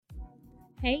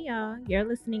Hey y'all, you're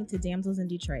listening to Damsels in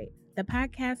Detroit, the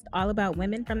podcast all about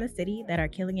women from the city that are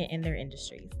killing it in their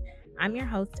industries. I'm your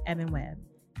host, Evan Webb.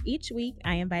 Each week,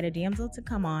 I invite a damsel to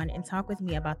come on and talk with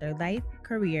me about their life,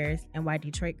 careers, and why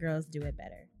Detroit girls do it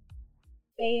better.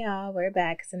 Hey y'all, we're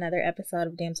back. It's another episode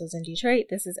of Damsels in Detroit.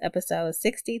 This is episode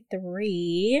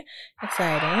 63.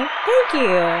 Exciting. Thank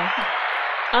you.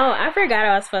 Oh, I forgot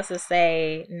I was supposed to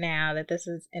say now that this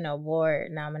is an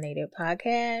award-nominated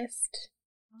podcast.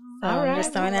 So I'm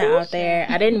just throwing that out there.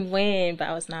 I didn't win, but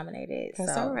I was nominated.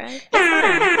 That's all right.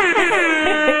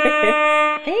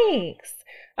 Thanks.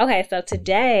 Okay, so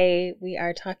today we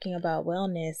are talking about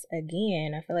wellness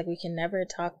again. I feel like we can never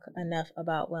talk enough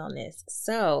about wellness.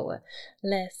 So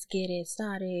let's get it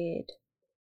started.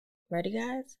 Ready,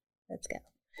 guys? Let's go.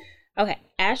 Okay,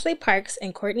 Ashley Parks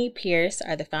and Courtney Pierce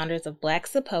are the founders of Black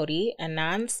Sapote,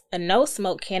 a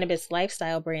no-smoke cannabis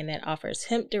lifestyle brand that offers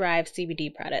hemp-derived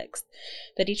CBD products.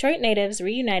 The Detroit natives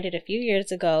reunited a few years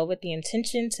ago with the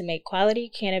intention to make quality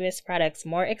cannabis products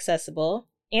more accessible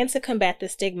and to combat the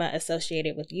stigma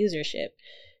associated with usership.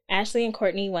 Ashley and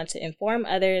Courtney want to inform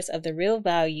others of the real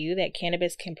value that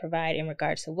cannabis can provide in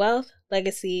regards to wealth,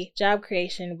 legacy, job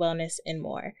creation, wellness, and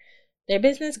more. Their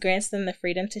business grants them the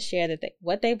freedom to share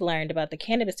what they've learned about the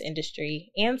cannabis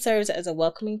industry and serves as a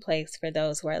welcoming place for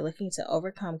those who are looking to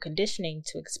overcome conditioning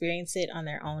to experience it on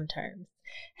their own terms.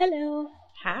 Hello.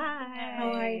 Hi.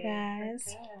 How are you guys?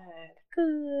 Good.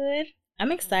 Good.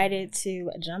 I'm excited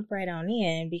to jump right on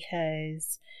in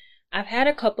because I've had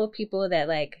a couple of people that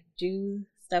do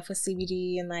stuff with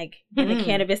CBD and in the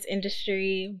cannabis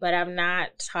industry, but I've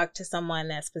not talked to someone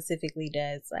that specifically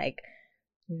does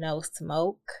no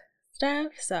smoke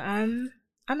stuff. So I'm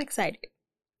excited.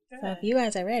 Good. So if you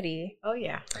guys are ready. Oh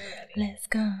yeah, we're ready. Let's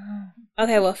go.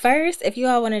 Okay, well first, if you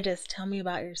all want to just tell me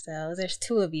about yourselves. There's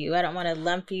two of you. I don't want to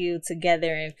lump you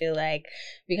together and feel like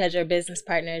because you're business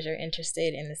partners you're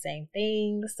interested in the same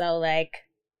thing. So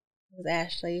who's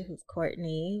Ashley? Who's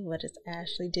Courtney? What does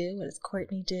Ashley do? What does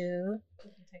Courtney do?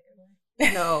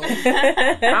 No,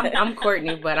 I'm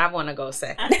Courtney, but I want to go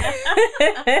second.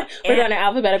 We're going in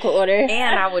alphabetical order.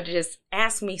 And I would just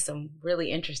ask me some really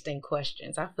interesting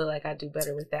questions. I feel like I do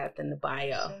better with that than the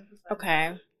bio.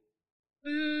 Okay.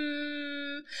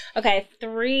 Okay,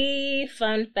 3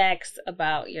 fun facts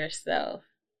about yourself.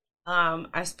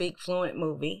 I speak fluent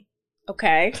movie.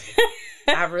 Okay.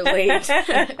 I relate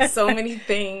so many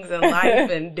things in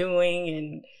life and doing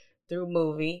and through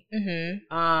movie.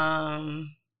 Mm-hmm.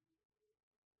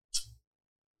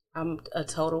 I'm a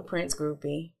total Prince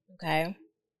groupie. Okay.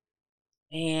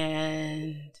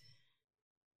 And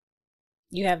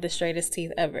you have the straightest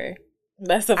teeth ever.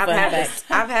 That's a fun fact.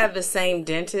 I've had the same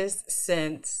dentist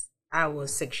since I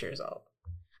was 6 years old.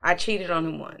 I cheated on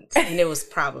him once, and it was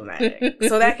problematic.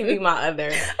 So that can be my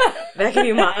other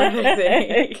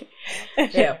thing.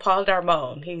 Yeah, Paul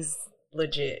Darmon. He's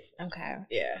legit. Okay.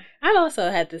 Yeah. I've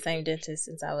also had the same dentist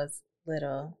since I was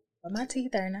little. But my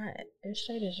teeth are not as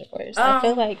straight as yours. I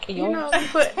feel like yours.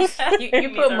 You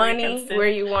put money where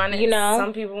you want it.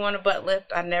 Some people want a butt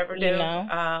lift. I never do.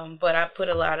 But I put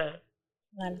a lot of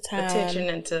time, attention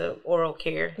into oral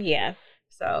care. Yeah.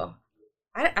 So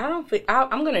I don't think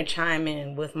I'm gonna chime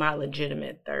in with my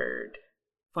legitimate third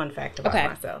fun fact about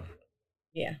myself.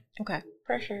 Yeah. Okay.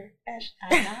 Pressure.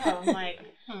 I know.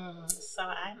 I'm So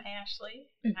I'm Ashley.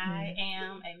 Mm-hmm. I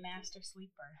am a master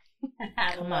sleeper.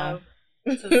 I love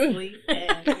to sleep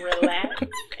and relax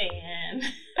and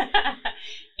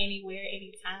anywhere,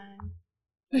 anytime.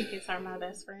 Blankets are my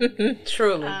best friend.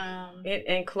 Truly.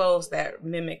 Enclose that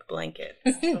mimic blanket.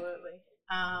 Absolutely.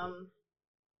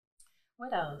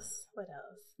 What else?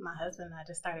 My husband and I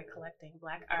just started collecting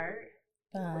Black art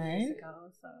 4 years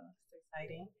ago, so it's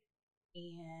exciting.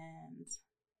 And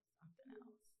something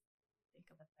else. Think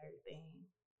of a third thing.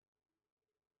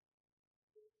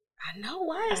 I know.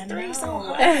 Why is 3 so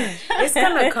hard? It's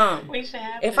gonna come. We should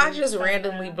have if I just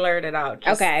randomly blurt it out.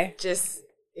 Just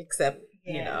accept.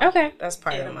 Okay. That's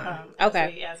part of mine.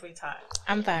 As we talk.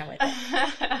 I'm fine with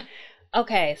it.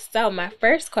 Okay, so my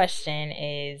first question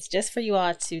is just for you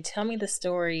all to tell me the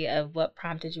story of what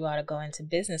prompted you all to go into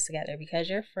business together, because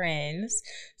you're friends.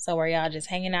 So were y'all just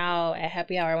hanging out at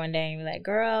happy hour one day and you're like,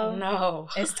 girl, no,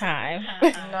 it's time.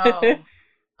 No.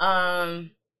 I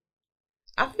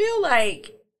feel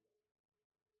like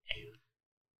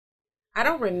I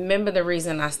don't remember the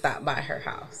reason I stopped by her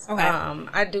house. Okay.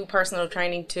 I do personal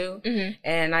training too, mm-hmm.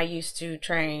 and I used to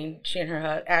train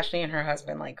Ashley and her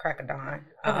husband crack of dawn.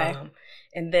 Okay.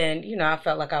 And then I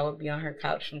felt like I would be on her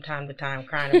couch from time to time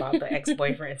crying about the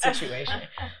ex-boyfriend situation.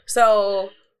 So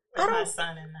my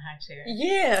son in the high chair.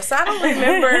 Yeah, so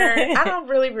I don't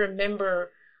really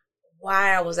remember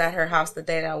why I was at her house the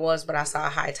day that I was, but I saw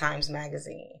High Times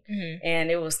magazine. And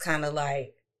it was kind of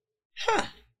like,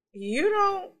 you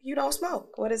don't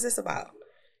smoke. What is this about?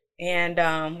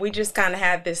 And we just kind of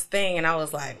had this thing, and I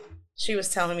was like, she was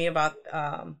telling me about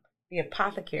the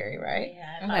apothecary, right?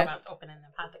 Yeah, I thought about opening an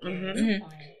apothecary.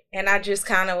 And I just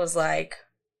kind of was like,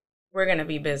 we're going to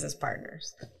be business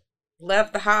partners.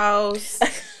 Left the house.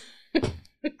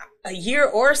 A year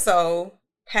or so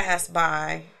passed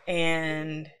by,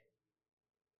 and I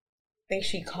think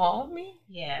she called me.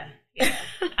 Yeah.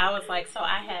 I was like, so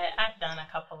I've done a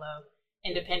couple of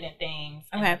independent things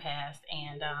in the past,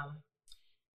 and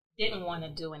didn't want to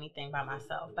do anything by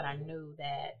myself, but I knew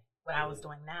that what I was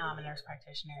doing now, I'm a nurse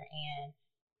practitioner, and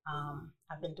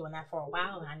I've been doing that for a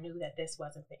while, and I knew that this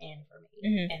wasn't the end for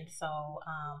me. And so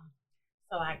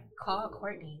I called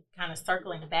Courtney, kind of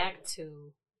circling back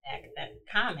to that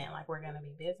comment, like, we're going to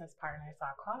be business partners. So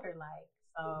I called her like,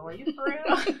 so are you for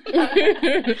real?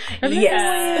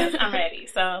 Yes, I'm ready.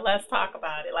 So let's talk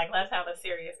about it. Like, let's have a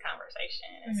serious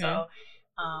conversation. And so,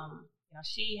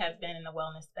 she has been in the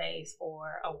wellness space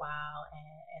for a while,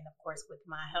 and of course with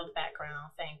my health background,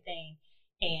 same thing.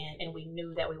 And we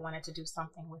knew that we wanted to do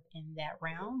something within that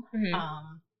realm,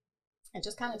 and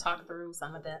just kind of talk through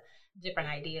some of the different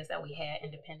ideas that we had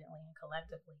independently and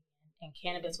collectively. And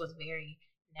cannabis was very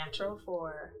natural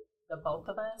for the both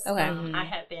of us. I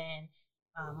had been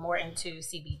more into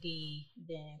CBD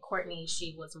than Courtney.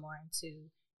 She was more into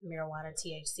marijuana,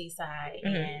 THC side,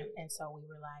 and so we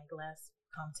were like, let's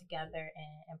come together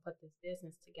and put this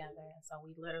business together. And so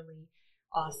we literally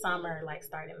all summer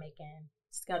started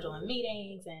scheduling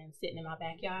meetings and sitting in my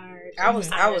backyard. I was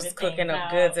cooking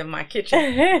up goods in my kitchen.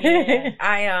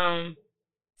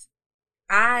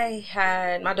 I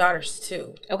had my daughters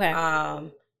too.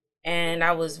 And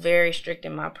I was very strict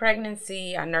in my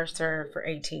pregnancy. I nursed her for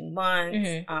 18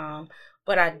 months.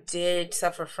 But I did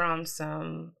suffer from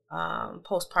some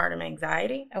postpartum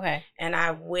anxiety. And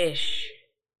I wish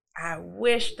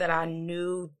that I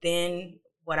knew then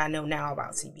what I know now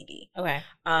about CBD.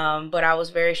 But I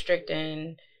was very strict,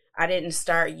 and I didn't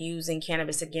start using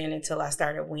cannabis again until I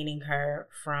started weaning her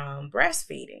from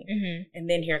breastfeeding. And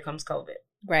then here comes COVID.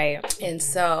 And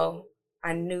so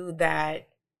I knew that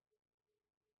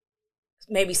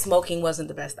maybe smoking wasn't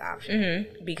the best option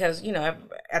because,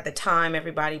 at the time,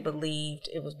 everybody believed,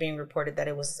 it was being reported that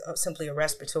it was simply a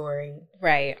respiratory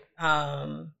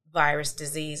virus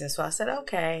disease. And so I said,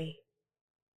 okay,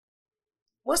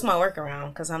 what's my workaround?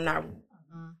 Because I'm not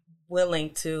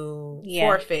willing to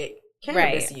forfeit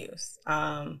cannabis use.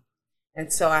 And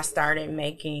so I started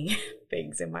making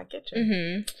things in my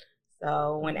kitchen.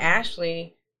 So when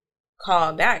Ashley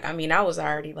called back, I was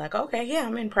already like, okay, yeah,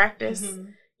 I'm in practice.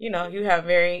 You have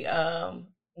very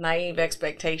naive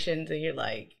expectations, and you're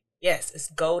like, yes, it's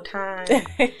go time.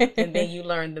 And then you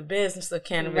learn the business of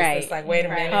cannabis. It's like, wait a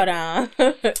minute. Hold on.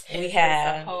 We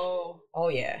have a whole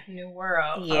new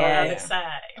world on the other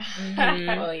side.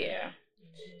 Oh, yeah.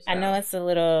 I know it's a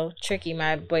little tricky.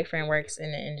 My boyfriend works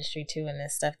in the industry too, and the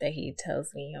stuff that he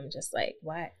tells me, I'm just like,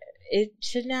 why? It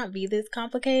should not be this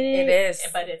complicated. It is.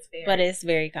 But it's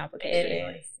very complicated.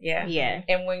 It is. Yeah.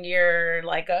 And when you're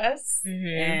like us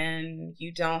and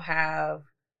you don't have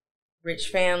rich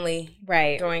family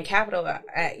throwing capital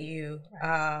at you,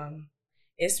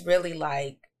 it's really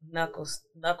like knuckles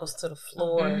to the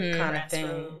floor kind of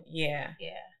thing. Yeah.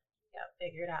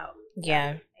 Figure it out.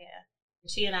 Yeah.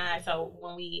 She and I, so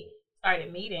when we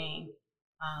started meeting,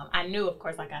 I knew, of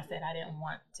course, like I said, I didn't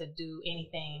want to do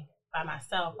anything by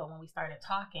myself, but when we started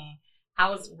talking, I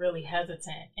was really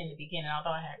hesitant in the beginning.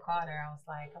 Although I had called her, I was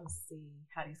like, I'm gonna see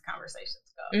how these conversations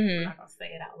go. I'm not gonna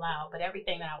say it out loud, but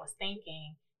everything that I was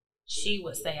thinking, she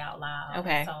would say out loud.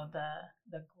 So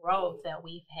the growth that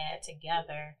we've had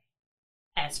together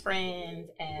as friends,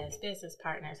 as business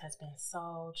partners, has been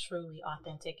so truly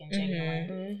authentic and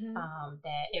genuine,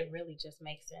 that it really just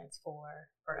makes sense for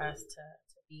us to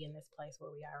be in this place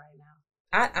where we are right now.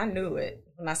 I knew it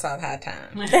when I saw High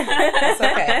Times. That's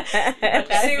okay.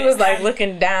 She was like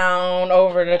looking down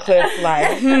over the cliff like,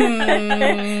 I think I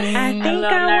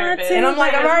want to. And I'm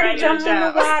like, I've already jumped in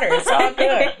the water. It's all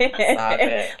good. It's all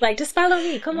good. Like, just follow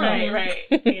me. Come on. Right.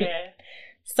 Yeah.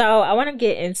 So I want to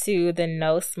get into the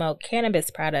no smoke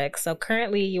cannabis products. So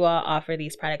currently you all offer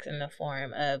these products in the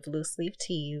form of loose leaf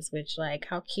teas, which, like,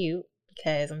 how cute,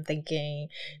 because I'm thinking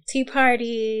tea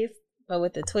parties, but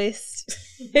with a twist.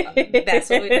 That's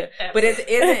what we do. But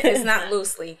it's not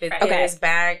loose leaf. It is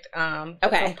bagged.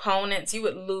 Components, you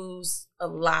would lose a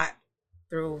lot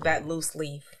through that loose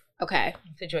leaf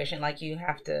situation. Like, you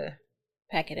have to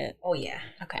pack it up. Oh, yeah.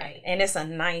 Okay. And it's a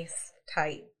nice,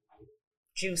 tight,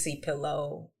 juicy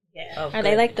pillow Yeah. Are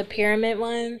they like the pyramid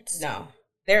ones? No.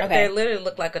 They literally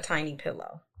look like a tiny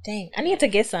pillow. Dang, I need to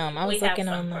get some. I was looking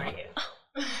online.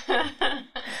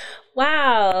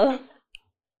 Wow.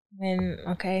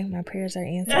 My prayers are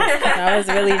answered. I was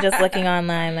really just looking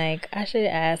online, like I should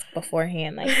ask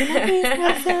beforehand, like, can I please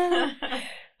have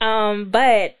some?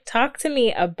 But talk to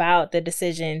me about the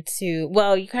decision to.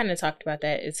 Well, you kind of talked about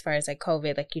that as far as like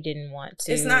COVID, like you didn't want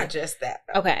to. It's not just that,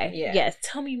 though. Okay. Yeah. Yes.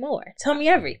 Tell me more. Tell me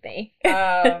everything.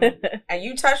 And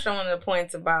you touched on the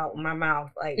points about my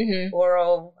mouth, like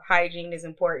oral hygiene is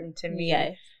important to me.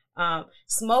 Yes.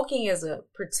 Smoking is a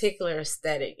particular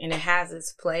aesthetic and it has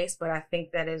its place, but I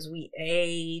think that as we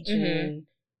age and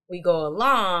we go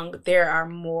along, there are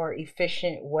more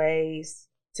efficient ways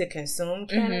to consume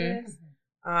cannabis.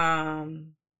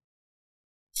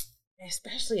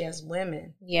 Especially as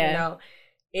women. Yeah. You know,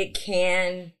 it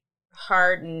can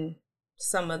harden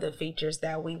some of the features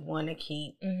that we want to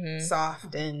keep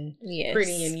soft and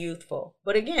pretty and youthful.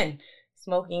 But again,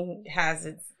 smoking has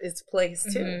its place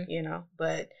too, you know,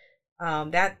 but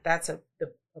that's a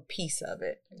piece of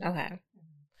it. Okay.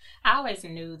 I always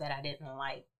knew that I didn't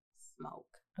like smoke.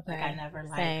 Okay. Like I never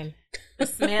liked the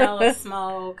smell of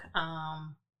smoke.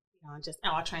 You know, just in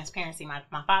all transparency, my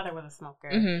father was a smoker,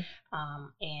 and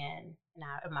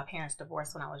my parents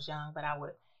divorced when I was young. But I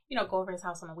would, you know, go over his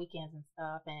house on the weekends and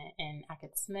stuff, and I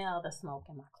could smell the smoke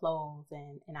in my clothes,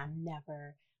 and I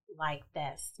never liked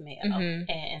that smell.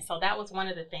 And so that was one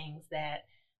of the things that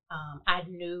I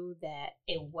knew that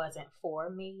it wasn't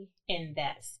for me in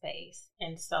that space.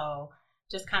 And so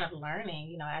just kind of learning,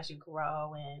 you know, as you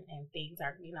grow and things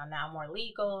are, you know, now more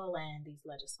legal and these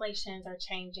legislations are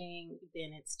changing,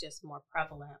 then it's just more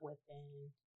prevalent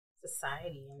within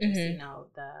society and just, you know,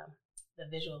 the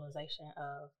visualization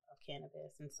of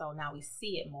cannabis. And so now we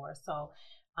see it more. So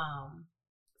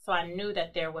so I knew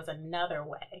that there was another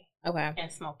way. Okay.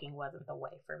 And smoking wasn't the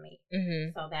way for me.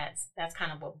 So that's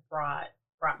kind of what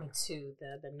brought me to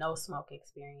the no smoke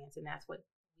experience. And that's what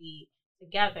we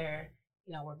together,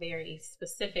 you know, we're very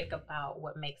specific about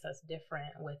what makes us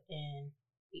different within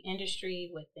the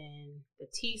industry, within the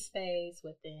tea space,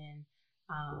 within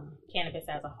cannabis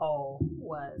as a whole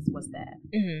was that.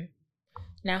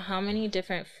 Now, how many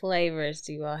different flavors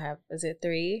do you all have? Is it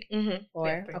 3?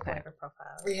 4? Three flavor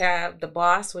profiles. We have the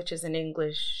Boss, which is an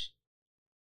English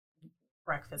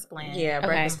breakfast blend. Yeah,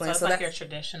 breakfast blend. So it's like your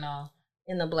traditional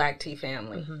in the black tea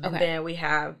family. And then we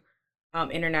have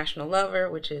International Lover,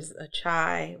 which is a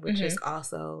chai, which is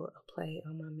also a play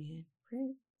on my man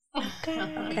Prince.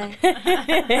 Okay.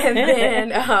 And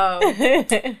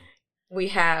then we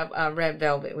have Red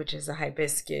Velvet, which is a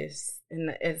hibiscus,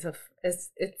 and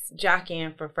it's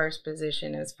jockeying for first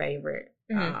position as favorite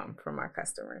from our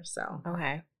customers. So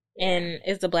And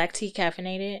is the black tea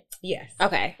caffeinated? Yes.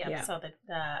 Okay. Yep. Yeah. So the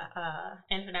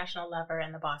International Lover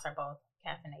and the Boss are both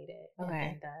caffeinated.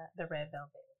 And the Red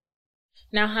Velvet.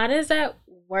 Now, how does that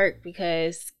work?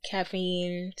 Because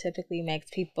caffeine typically makes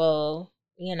people,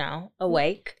 you know,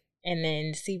 awake. And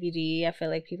then CBD, I feel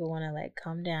like people want to like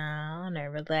calm down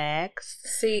or relax.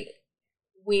 See,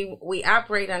 we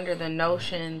operate under the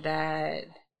notion that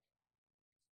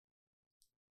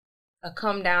a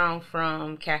come down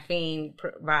from caffeine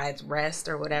provides rest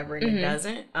or whatever, and it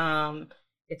doesn't.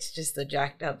 It's just a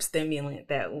jacked up stimulant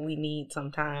that we need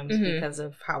sometimes because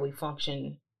of how we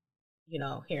function, you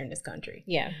know, here in this country.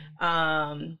 Yeah.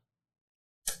 And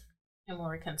when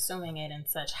we're consuming it in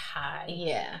such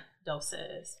high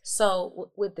doses.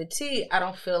 So with the tea, I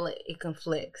don't feel it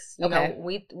conflicts. You know,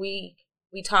 we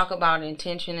talk about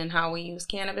intention and how we use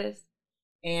cannabis.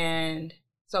 And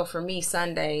so for me,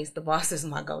 Sundays, the Boss is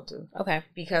my go-to. Okay.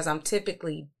 Because I'm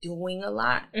typically doing a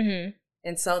lot.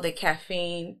 And so the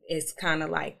caffeine is kind of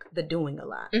like the doing a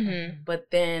lot.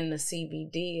 But then the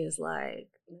CBD is like,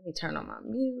 let me turn on my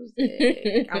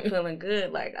music. I'm feeling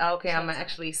good. Like, okay, I'm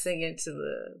actually singing to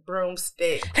the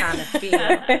broomstick kind of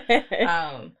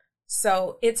feel.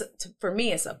 So for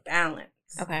me, it's a balance.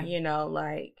 Okay. You know,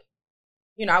 like,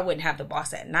 you know, I wouldn't have the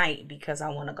Boss at night because I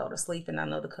want to go to sleep, and I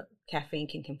know the caffeine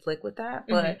can conflict with that,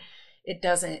 but it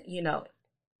doesn't, you know,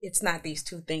 it's not these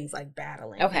two things like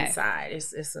battling inside.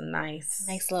 It's a nice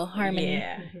little harmony.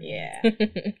 Yeah.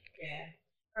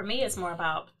 For me, it's more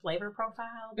about flavor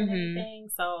profile than anything.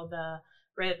 So the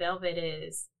Red Velvet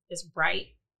is bright,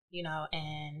 you know,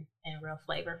 and real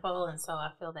flavorful. And so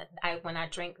I feel that when I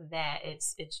drink that,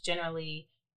 it's generally,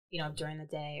 you know, during the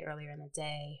day, earlier in the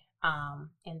day.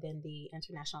 And then the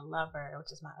International Lover,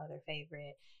 which is my other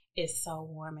favorite, is so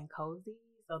warm and cozy.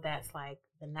 So that's like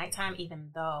the nighttime,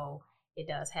 even though it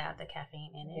does have the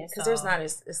caffeine in it. Because there's not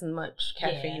as much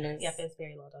caffeine. Yep, it's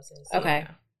very low doses. Okay.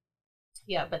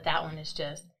 Yeah, but that one is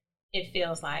just, it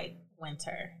feels like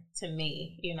winter to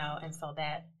me, you know, and so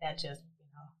that just, you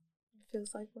know,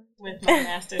 feels like winter with my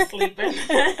master sleeper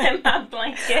and my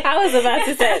blanket. I was about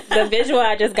to say the visual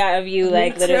I just got of you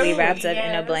like literally wrapped up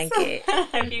in a blanket.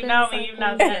 If you know me, you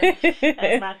know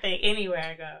that's my thing anywhere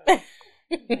I go.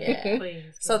 Yeah,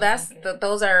 please. So that's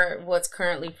those are what's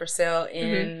currently for sale.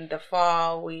 In the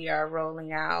fall, we are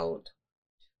rolling out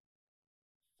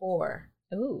 4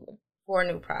 new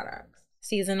products.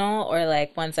 Seasonal or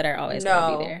like ones that are always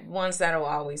going to be there? Ones that will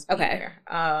always be there.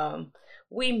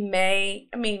 We may,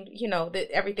 I mean, you know,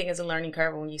 everything is a learning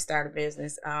curve when you start a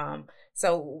business.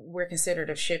 So we're considerate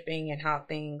of shipping and how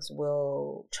things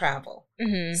will travel.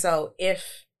 So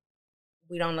if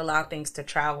we don't allow things to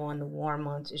travel in the warm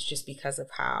months, it's just because of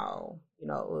how, you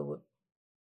know,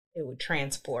 it would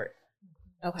transport.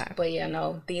 Okay. But yeah,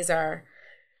 no, these are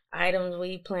items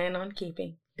we plan on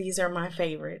keeping. These are my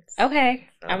favorites. Okay.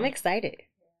 So. I'm excited.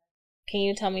 Can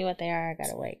you tell me what they are? I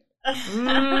gotta wait. Okay.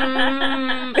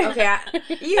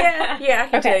 I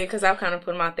can tell you because I've kind of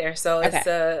put them out there. So it's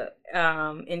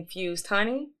infused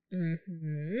honey.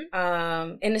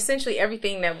 And essentially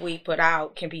everything that we put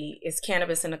out is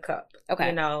cannabis in a cup. Okay.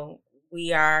 You know,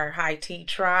 we are High Tea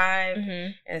Tribe,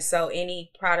 and so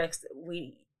any products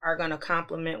we are going to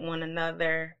complement one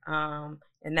another.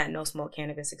 And that no smoke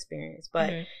cannabis experience,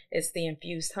 but it's the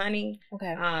infused honey.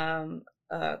 Okay.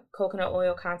 Coconut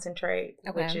oil concentrate,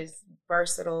 which is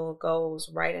versatile, goes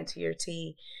right into your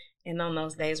tea. And on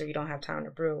those days where you don't have time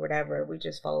to brew or whatever, we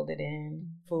just fold it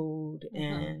in food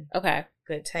and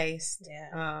good taste.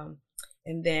 Yeah.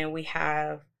 And then we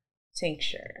have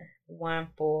tincture, one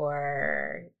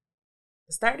for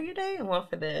the start of your day and one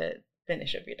for the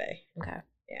finish of your day. Okay.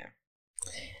 Yeah.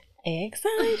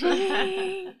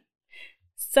 Exciting.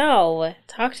 So,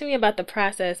 talk to me about the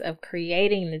process of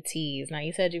creating the teas. Now,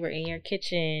 you said you were in your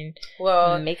kitchen,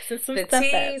 mixing some stuff up. The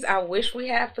teas, I wish we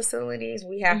had facilities.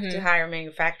 We have to hire a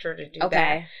manufacturer to do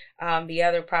that. The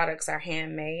other products are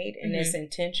handmade, and it's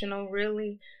intentional,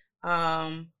 really.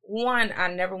 One, I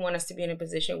never want us to be in a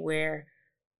position where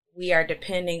we are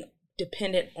dependent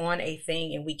on a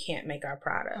thing and we can't make our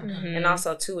product. And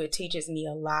also, too, it teaches me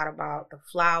a lot about the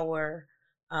flower.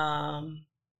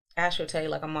 Ash will tell you,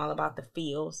 like, I'm all about the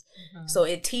feels. So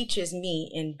it teaches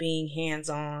me in being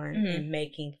hands-on and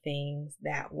making things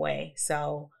that way.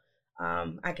 So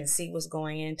I can see what's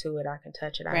going into it. I can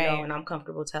touch it. I know, and I'm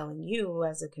comfortable telling you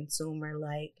as a consumer,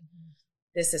 like,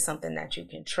 this is something that you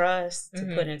can trust to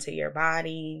put into your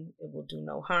body. It will do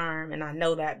no harm. And I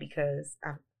know that because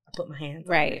I put my hands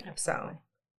on it. So,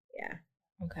 yeah.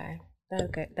 Okay. That's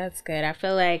good. That's good. I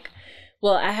feel like,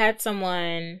 I had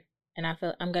someone... And I'm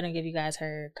going to give you guys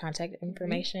her contact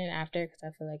information after because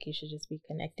I feel like you should just be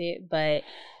connected. But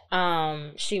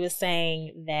she was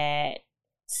saying that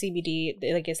CBD,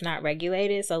 like, it's not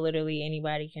regulated. So literally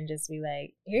anybody can just be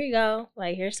like, here you go.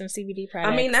 Like, here's some CBD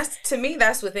products. I mean,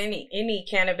 that's with any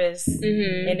cannabis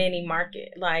in any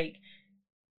market. Like,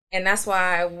 and that's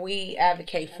why we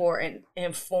advocate for an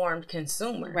informed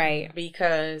consumer. Right.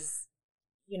 Because,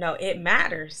 you know, it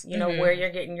matters, you know, where you're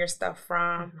getting your stuff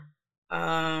from.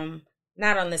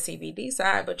 Not on the CBD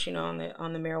side, but, you know, on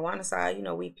the marijuana side, you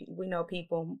know, we know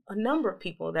a number of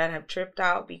people that have tripped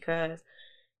out because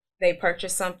they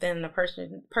purchased something and the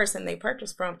person they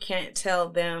purchased from can't tell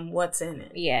them what's in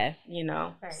it. Yeah. You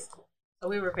know. Right. So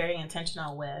we were very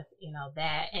intentional with, you know,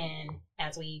 that, and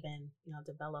as we even, you know,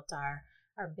 developed our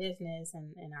business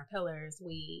and our pillars,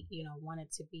 we, you know,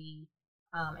 wanted to be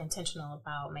intentional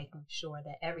about making sure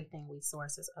that everything we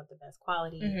source is of the best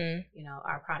quality. You know,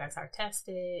 our products are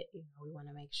tested. You know, we want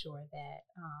to make sure that,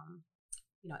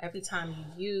 you know, every time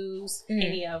you use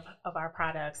any of our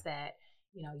products that,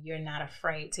 you know, you're not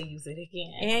afraid to use it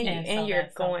again. And so you're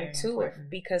going to it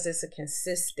because it's a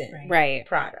consistent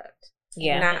product.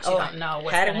 Yeah, not, you don't know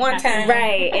what's had it one time,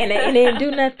 right? And it didn't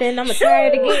do nothing. I'm gonna try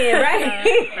it again,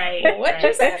 right? What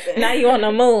just happened? Now you on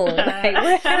the moon? Like,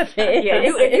 what happened? Yeah,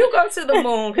 if you go to the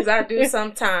moon, because I do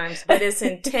sometimes, but it's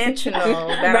intentional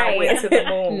that I went to the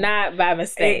moon, not by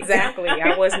mistake. Exactly,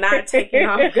 I was not taken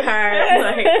off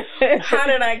guard. Like, how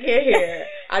did I get here?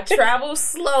 I traveled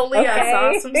slowly. I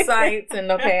saw some sights,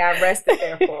 and I rested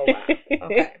there for a while.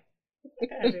 Okay.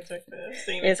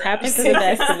 It's happened to the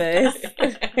best of us.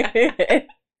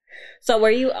 So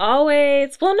were you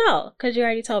always, no, because you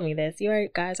already told me this. You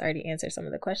guys already answered some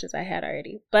of the questions I had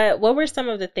already. But what were some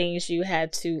of the things you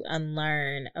had to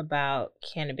unlearn about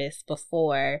cannabis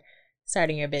before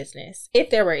starting your business,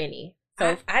 if there were any?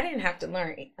 So I didn't have to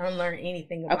unlearn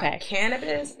anything about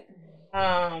cannabis.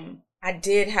 I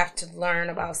did have to learn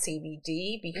about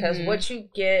CBD because what you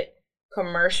get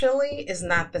commercially is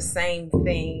not the same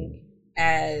thing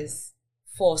as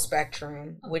full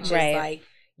spectrum, which is like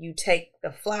you take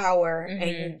the flower and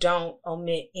you don't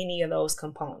omit any of those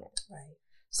components. Right.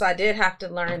 So I did have to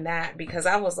learn that because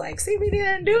I was like, CBD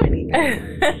didn't do anything.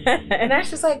 And I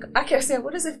was like, I kept saying,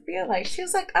 what does it feel like? She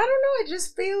was like, I don't know. It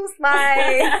just feels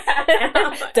like...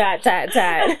 dot.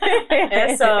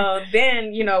 And so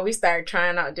then, you know, we started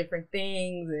trying out different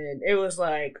things and it was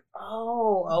like,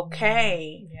 oh,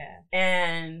 okay. Yeah.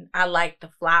 And I liked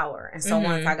the flower. And so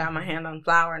once I got my hand on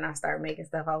flower and I started making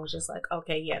stuff, I was just like,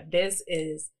 okay, yeah, this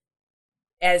is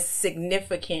as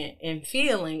significant in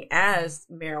feeling as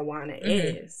marijuana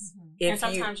is. And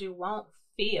sometimes you won't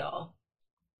feel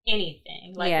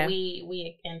anything. Like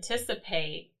we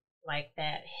anticipate like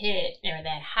that hit or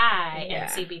that high, and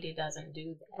CBD doesn't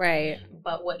do that. Right.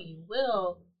 But what you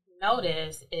will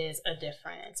notice is a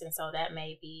difference. And so that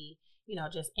may be, you know,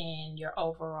 just in your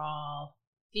overall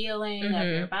feeling of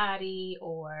your body,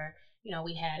 or, you know,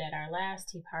 we had at our last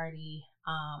tea party,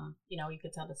 you know, you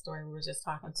could tell the story. We were just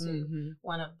talking to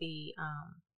one of the,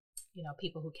 you know,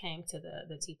 people who came to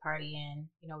the tea party, and,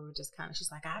 you know, we were just kind of,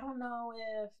 she's like, I don't know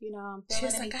if, you know, I'm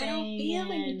feeling anything. Like, I don't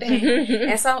feel anything.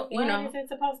 And so, you know, what is it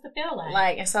supposed to feel like?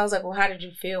 Like, and so I was like, well, how did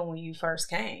you feel when you first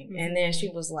came? And then she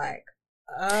was like,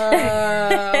 oh.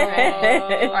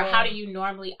 Or how do you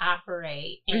normally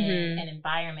operate in an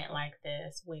environment like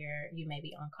this where you may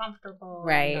be uncomfortable,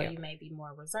 right? You know, you may be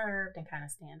more reserved and kind of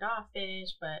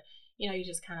standoffish, but, you know, you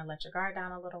just kind of let your guard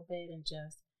down a little bit and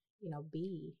just, you know,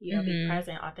 be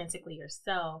present, authentically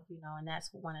yourself, you know. And that's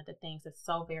one of the things that's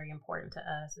so very important to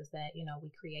us, is that, you know, we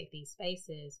create these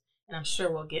spaces, and I'm sure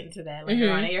we'll get into that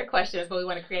later on in your questions, but we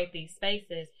want to create these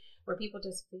spaces where people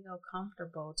just feel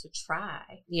comfortable to try.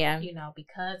 Yeah. You know,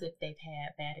 because if they've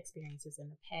had bad experiences in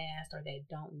the past or they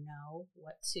don't know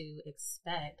what to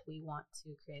expect, we want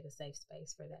to create a safe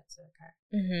space for that to occur.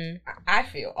 I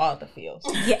feel all the feels.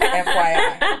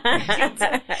 FYI.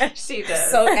 She does.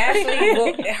 So Ashley,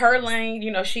 well, her lane, you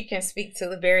know, she can speak to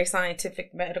the very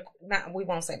scientific medical, we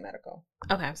won't say medical.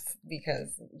 Okay.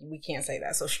 Because we can't say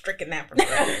that. So stricken that from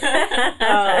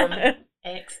the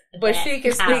but she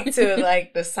can speak to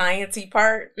like the sciencey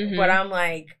part. But I'm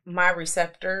like, my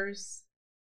receptors,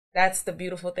 that's the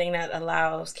beautiful thing that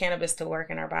allows cannabis to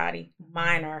work in our body.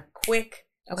 Mine are quick,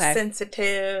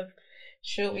 sensitive.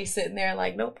 She'll be sitting there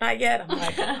like, nope, not yet. I'm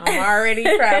like, I'm already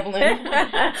traveling.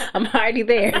 I'm already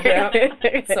there.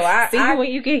 So I see you when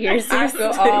you get here. I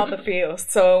feel all the feels.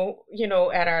 So, you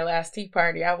know, at our last tea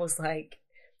party, I was like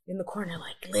in the corner,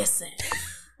 like, listen.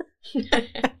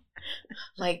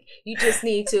 Like, you just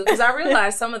need to, because I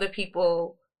realized some of the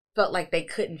people felt like they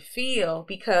couldn't feel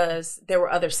because there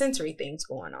were other sensory things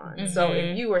going on. So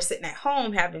if you were sitting at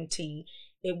home having tea,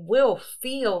 it will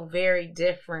feel very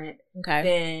different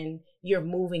than you're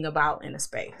moving about in a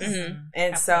space.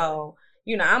 And so,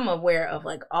 you know, I'm aware of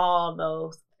like all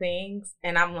those things,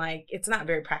 and I'm like, it's not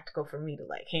very practical for me to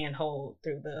like handhold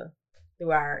through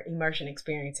our immersion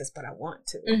experiences, but I want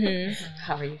to.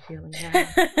 How are you feeling now?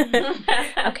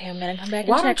 Okay, I'm gonna come back and check on you.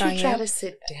 Why don't you try to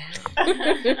sit down?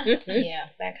 Yeah,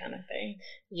 that kind of thing.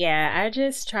 Yeah, I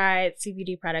just tried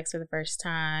CBD products for the first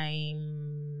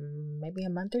time maybe a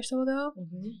month or so ago,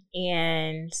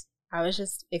 and I was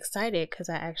just excited because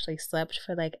I actually slept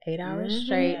for like 8 hours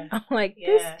straight. I'm like,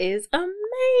 this is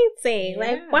amazing.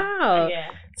 Like, wow.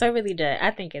 So I really did. I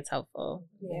think it's helpful.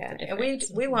 Yeah, and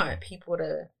we want people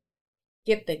to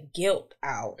get the guilt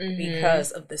out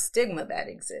because of the stigma that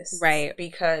exists. Right.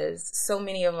 Because so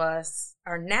many of us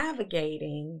are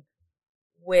navigating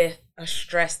with a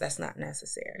stress that's not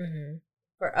necessary.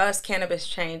 For us, cannabis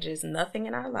changes nothing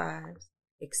in our lives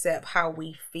except how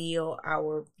we feel,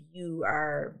 our view,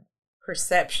 our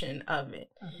perception of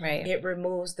it. Right. It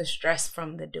removes the stress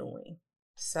from the doing.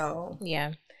 So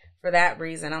yeah, for that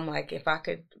reason, I'm like, if I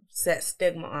could set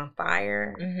stigma on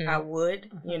fire, I would,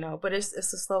 you know, but it's a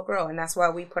slow grow. And that's why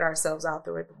we put ourselves out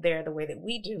there the way that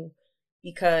we do,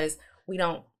 because we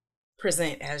don't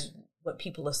present as what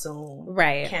people assume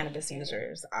cannabis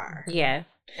users are. Yeah.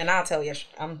 And I'll tell you,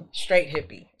 I'm straight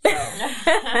hippie. So.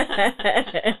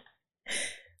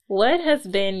 What has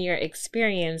been your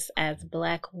experience as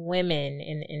Black women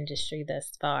in the industry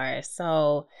thus far?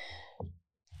 So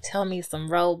tell me some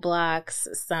roadblocks,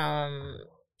 some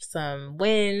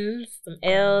wins, some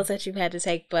L's that you've had to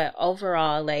take, but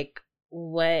overall, like,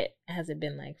 what has it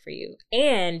been like for you?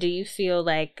 And do you feel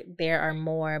like there are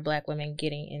more Black women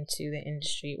getting into the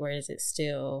industry, or is it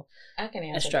still I can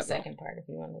answer the second part if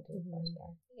you want to do the first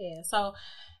part. Yeah, so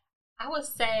I would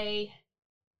say,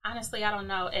 honestly, I don't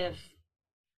know if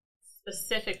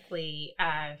specifically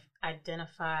I've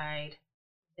identified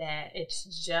that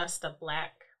it's just a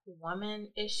Black woman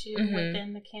issue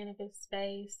within the cannabis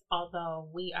space, although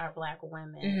we are Black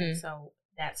women, and so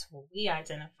that's what we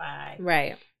identify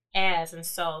as, and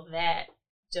so that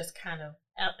just kind of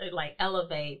like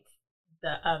elevates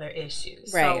the other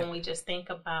issues. So when we just think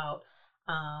about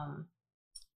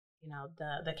you know,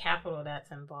 the capital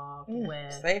that's involved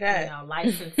with you know,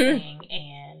 licensing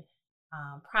and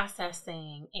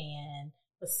processing and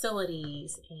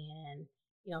facilities and,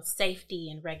 you know, safety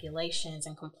and regulations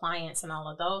and compliance and all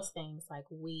of those things, like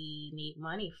we need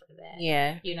money for that.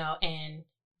 Yeah. You know, and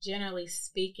generally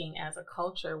speaking, as a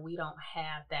culture, we don't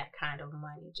have that kind of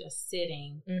money just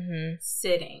sitting.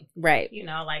 Right. You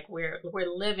know, like we're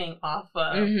living off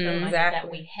of the money that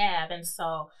we have. And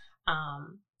so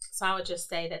so I would just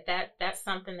say that's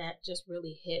something that just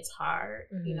really hits hard,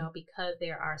 you know, because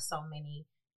there are so many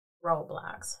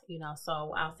roadblocks, you know.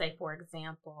 So I'll say, for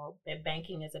example, that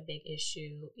banking is a big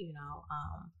issue, you know,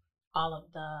 all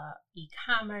of the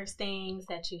e-commerce things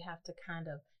that you have to kind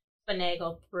of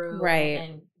finagle through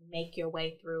and make your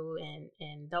way through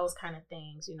and those kind of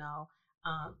things, you know.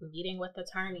 Meeting with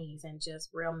attorneys and just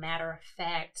real matter of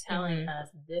fact telling us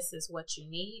this is what you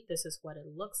need, this is what it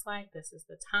looks like, this is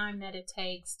the time that it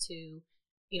takes to,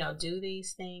 you know, do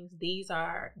these things,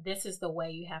 this is the way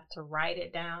you have to write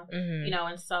it down, you know.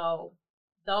 And so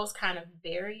those kind of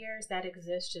barriers that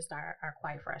exist just are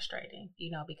quite frustrating,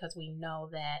 you know, because we know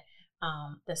that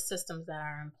the systems that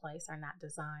are in place are not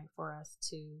designed for us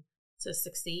to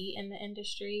succeed in the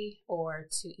industry or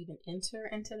to even enter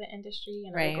into the industry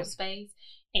in the legal space.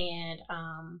 And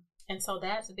so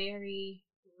that's very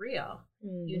real.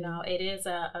 You know, it is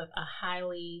a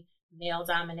highly male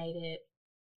dominated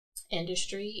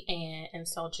industry. And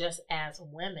so just as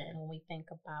women, when we think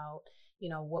about,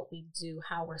 you know, what we do,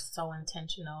 how we're so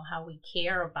intentional, how we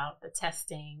care about the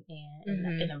testing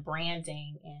and the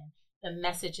branding and the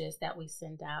messages that we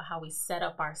send out, how we set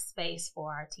up our space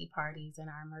for our tea parties and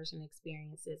our immersion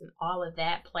experiences, and all of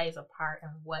that plays a part in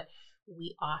what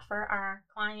we offer our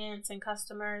clients and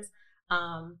customers.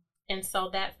 And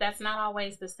so that's not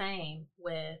always the same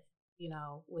with, you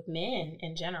know, with men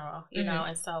in general, you know.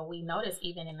 And so we notice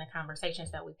even in the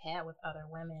conversations that we've had with other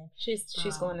women. She's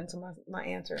going into my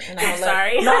answer. And I'm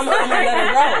sorry. I'm going to let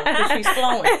her roll because she's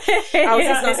flowing. I was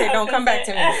just going to say, don't come back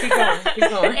to me. Keep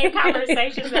going. In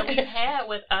conversations that we've had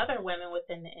with other women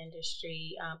within the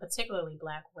industry, particularly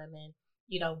Black women,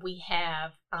 you know, we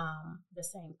have the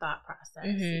same thought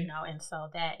process, you know, and so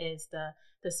that is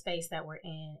the space that we're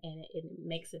in, and it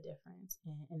makes a difference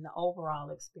in the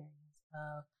overall experience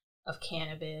of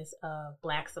cannabis, of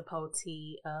Black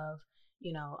Sapoti, of,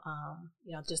 you know,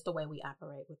 just the way we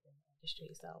operate within the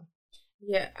industry. So,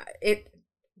 yeah,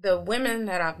 the women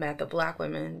that I've met, the Black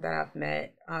women that I've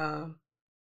met,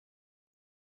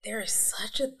 there is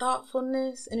such a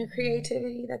thoughtfulness and a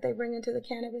creativity that they bring into the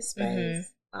cannabis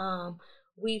space.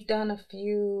 We've done a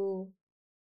few,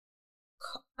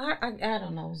 I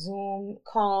don't know, Zoom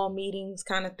call meetings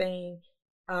kind of thing.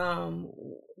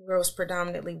 Where it was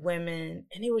predominantly women,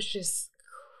 and it was just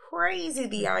crazy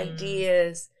the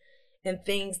ideas and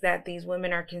things that these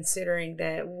women are considering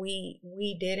that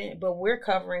we didn't, but we're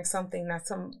covering something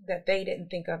that they didn't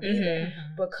think of either.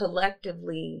 But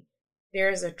collectively,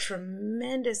 there's a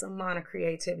tremendous amount of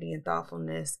creativity and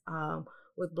thoughtfulness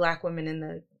with Black women in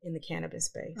the cannabis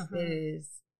space. It is,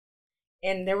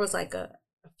 and there was like a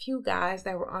few guys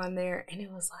that were on there, and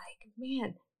it was like,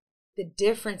 man, the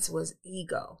difference was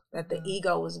ego, that the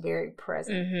ego was very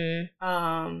present.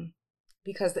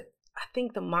 Because I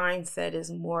think the mindset is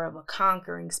more of a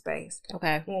conquering space.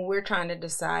 Okay. When we're trying to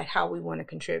decide how we want to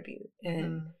contribute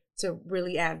and to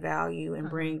really add value and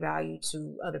bring value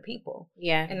to other people.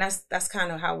 Yeah. And that's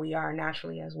kind of how we are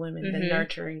naturally as women, the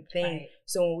nurturing thing. Right.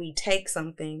 So when we take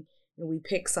something and we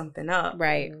pick something up,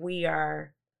 we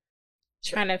are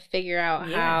trying to figure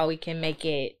out how we can make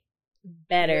it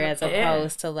better as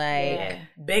opposed to like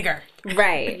bigger.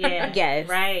 Right. Yes.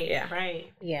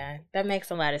 Right. Yeah. That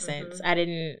makes a lot of sense. I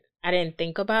didn't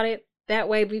think about it that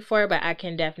way before, but I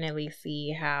can definitely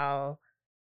see how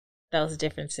those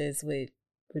differences would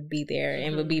be there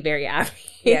and would be very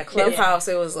obvious. Yeah, Clubhouse,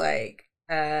 it was like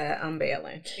I'm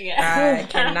bailing. I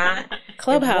cannot.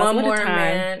 Clubhouse, one more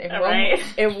man,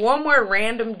 if one more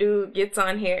random dude gets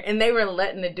on here, and they were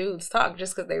letting the dudes talk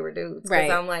just because they were dudes.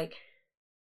 Because I'm like,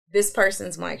 this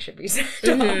person's mic should be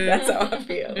turned off. That's how I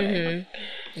feel. Like.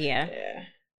 Yeah.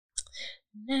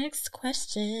 Next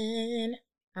question.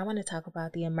 I want to talk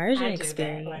about the immersion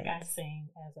experience. Like I sing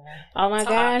as a oh my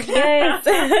gosh, yes.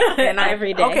 And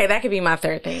every day. Okay, that could be my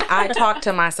third thing. I talk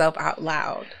to myself out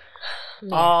loud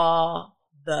all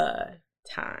the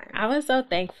time. I was so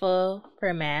thankful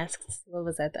for masks. What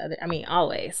was that?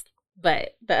 Always.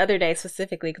 But the other day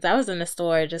specifically, because I was in the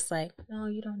store just like, no,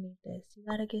 you don't need this. You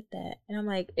gotta get that. And I'm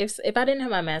like, if I didn't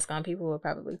have my mask on, people would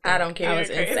probably think I don't care. I was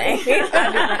insane.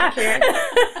 I do not care.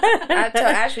 I tell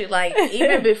Ashley, like,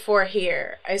 even before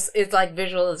here, it's like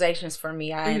visualizations for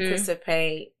me. I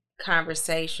anticipate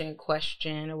conversation,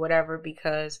 question, or whatever,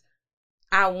 because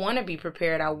I want to be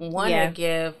prepared. I want to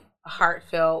give a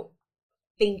heartfelt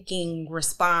thinking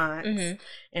response.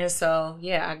 And so,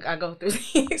 yeah, I go through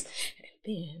these. And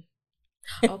then,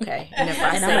 okay. And if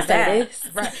I say that,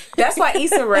 right. That's why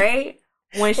Issa Rae,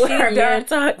 when she does,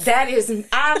 that is,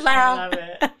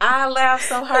 I laugh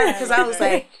so hard because I was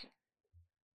like,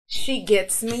 she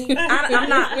gets me. I'm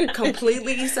not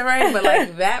completely Issa Rae, but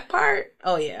like that part,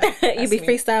 oh yeah. You be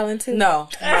freestyling too? No.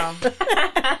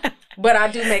 But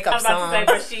I do make up songs. I'm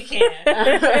about to say, but she can.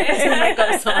 Make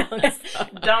up songs.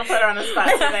 Don't put her on the spot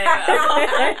today.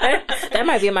 That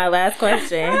might be my last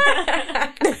question.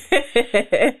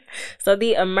 So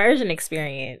the immersion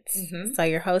experience. So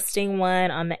you're hosting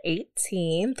one on the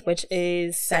 18th, which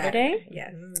is Saturday.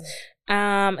 Yes.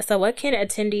 So what can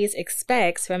attendees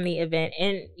expect from the event?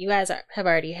 And you guys have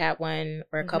already had one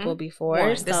or a couple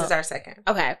before. This is our second.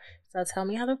 Okay. So tell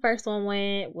me how the first one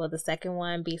went. Will the second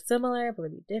one be similar? Will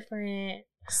it be different?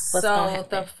 So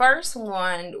the first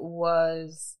one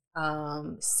was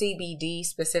CBD,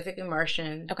 specific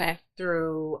immersion. Okay.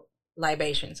 Through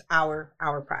libations, our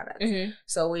product.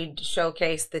 So we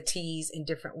showcased the teas in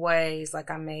different ways. Like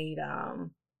I made a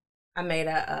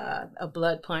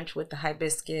blood punch with the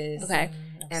hibiscus. Okay.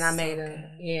 And I made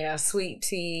a sweet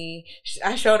tea.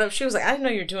 I showed up. She was like, I didn't know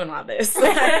you were doing all this.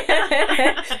 Surprise.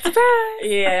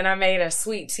 Yeah, and I made a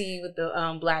sweet tea with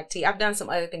the black tea. I've done some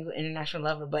other things with International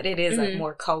Lover, but it is like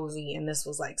more cozy, and this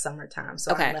was like summertime,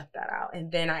 so I left that out.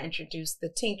 And then I introduced the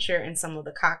tincture and some of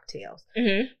the cocktails.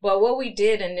 But what we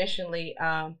did initially,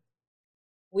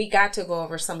 we got to go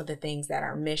over some of the things that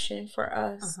are mission for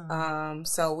us.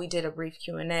 So we did a brief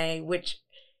Q&A, which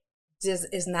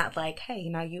is not like, hey,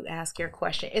 now you ask your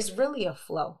question. It's really a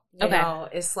flow. You know,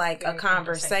 it's like a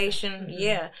conversation.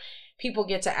 Yeah. People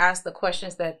get to ask the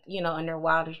questions that, you know, in their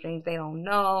wildest dreams they don't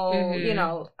know, you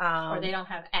know. Or they don't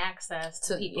have access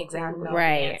to people who know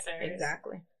right. answers.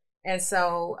 Exactly. And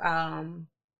so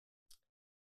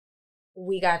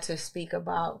we got to speak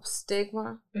about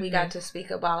stigma. We got to speak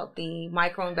about the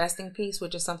micro investing piece,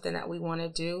 which is something that we want to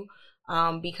do.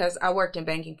 Because I worked in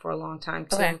banking for a long time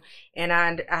too. And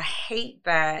I hate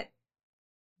that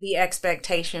the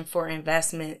expectation for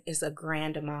investment is a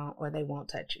grand amount or they won't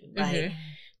touch you. Like if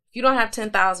you don't have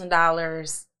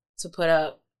 $10,000 to put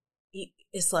up,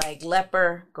 it's like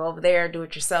leper, go over there, do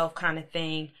it yourself kind of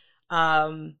thing.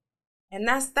 And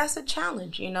that's a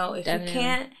challenge, you know, if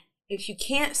you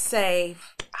can't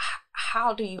save,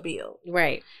 how do you build?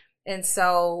 Right. And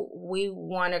so we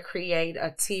want to create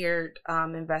a tiered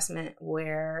investment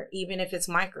where even if it's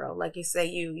micro, like you say,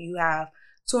 you have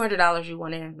 $200 you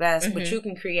want to invest, but you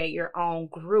can create your own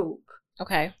group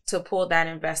to pull that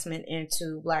investment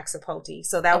into Black Sapote.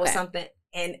 So that was something,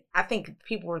 and I think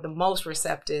people were the most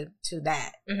receptive to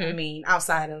that. I mean,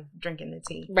 outside of drinking the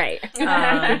tea. Right.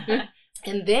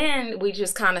 And then we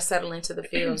just kind of settle into the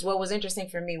fields. What was interesting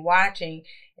for me watching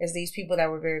is these people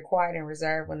that were very quiet and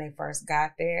reserved when they first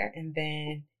got there. And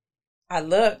then I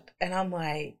looked and I'm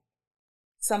like,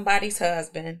 somebody's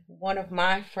husband, one of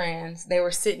my friends, they were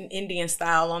sitting Indian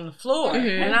style on the floor.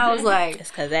 And I was like,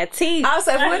 it's because that tea. I was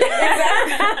like, what?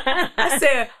 I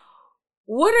said,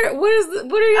 what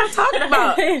are y'all talking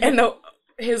about? And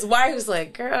his wife was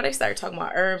like, girl, they started talking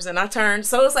about herbs. And I turned.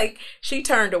 So it's like she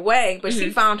turned away, but she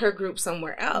found her group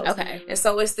somewhere else. And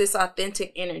so it's this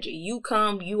authentic energy. You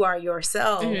come, you are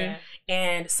yourself.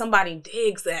 And somebody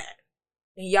digs that.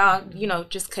 And y'all, you know,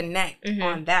 just connect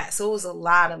on that. So it was a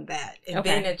lot of that. And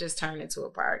then it just turned into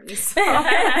a party. So.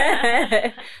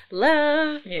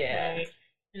 Love. Yeah. Right.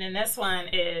 And then this one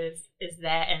is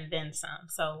that and then some.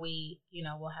 So we, you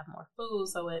know, we'll have more food.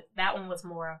 So that one was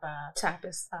more of a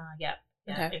tapas.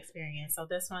 Experience. So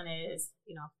this one is,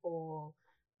 you know, full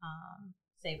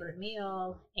savory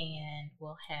meal, and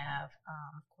we'll have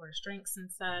of course drinks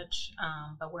and such.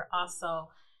 But we're also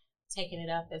taking it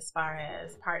up as far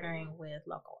as partnering with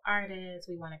local artists.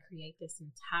 We want to create this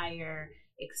entire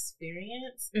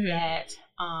experience that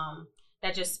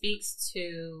just speaks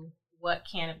to what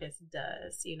cannabis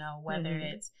does, you know, whether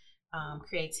it's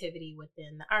creativity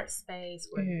within the art space.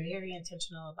 We're very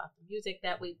intentional about the music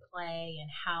that we play and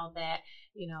how that,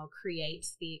 you know,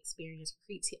 creates the experience,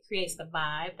 creates the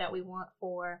vibe that we want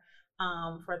for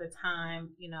the time,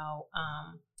 you know.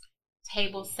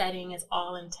 Table setting is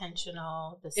all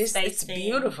intentional. The spacing, it's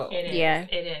beautiful. It is. Yeah,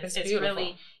 it is. It's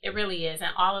beautiful. It really is.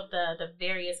 And all of the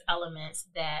various elements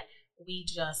that we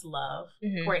just love,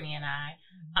 Courtney and I.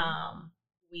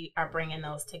 We are bringing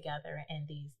those together in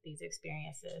these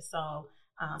experiences. So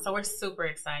we're super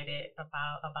excited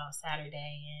about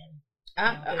Saturday,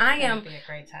 and I am. Be a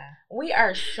great time. We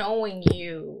are showing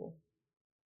you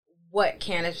what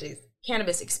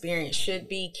cannabis experience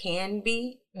can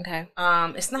be. Okay.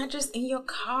 It's not just in your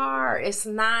car. It's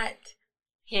not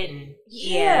hidden.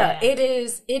 Yeah. It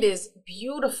is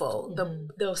beautiful.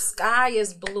 The sky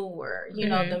is bluer. You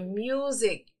know, the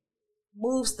music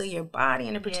moves through your body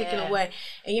in a particular way,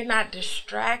 and you're not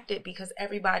distracted because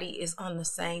everybody is on the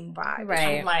same vibe.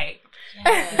 Right. I'm like,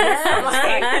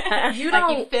 like, you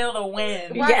don't feel the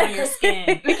wind on your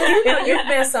skin. You've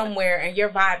been somewhere and your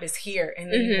vibe is here, and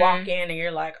then you walk in and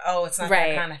you're like, oh, it's not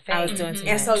that kind of thing. I was doing too much.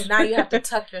 And so now you have to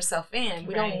tuck yourself in.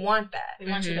 We don't want that. We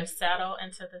want you to settle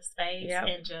into the space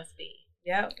and just be.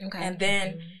 Yep. Okay. And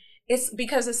then it's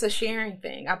because it's a sharing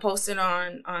thing. I posted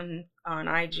on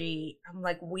IG. I'm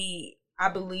like, I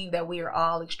believe that we are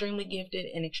all extremely gifted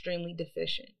and extremely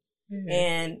deficient.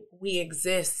 And we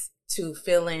exist to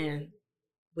fill in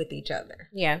with each other.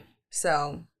 Yeah.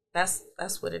 So that's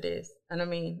what it is. And I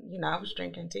mean, you know, I was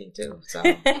drinking tea too. So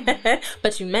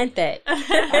but you meant that.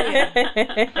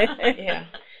 Yeah.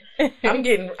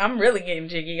 I'm really getting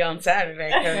jiggy on Saturday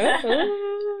because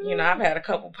you know, I've had a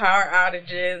couple power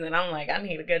outages and I'm like, I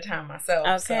need a good time myself.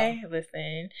 Okay. So.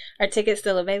 Listen. Are tickets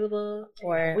still available?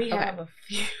 Or we have a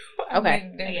few.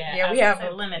 Okay. We have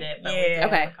a limited, but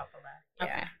okay. A couple left.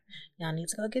 Okay. Y'all need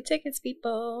to go get tickets,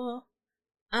 people.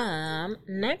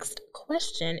 Next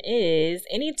question is,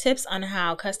 any tips on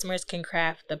how customers can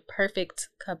craft the perfect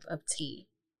cup of tea?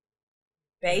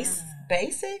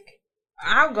 Basic?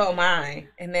 I'll go mine,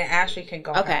 and then Ashley can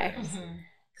go. Okay.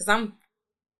 Because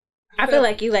I feel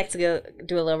like you like to go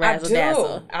do a little razzle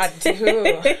dazzle. I do.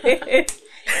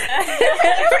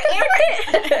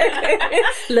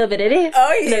 A little bit of this.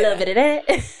 Oh yeah. A little bit of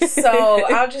that. So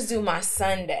I'll just do my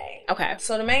Sunday. Okay.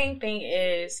 So the main thing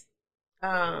is,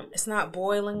 it's not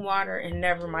boiling water, and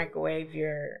never microwave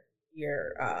your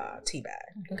tea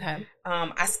bag. Okay.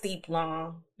 I steep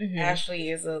long.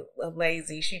 Ashley is a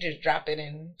lazy. She just drop it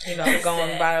in, you know,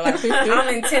 going about it like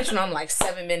I'm intentional. I'm like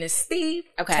 7 minutes steep.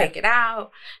 Okay. Take it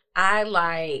out. I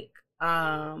like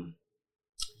a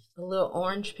little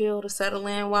orange peel to settle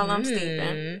in while I'm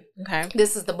steeping. Okay.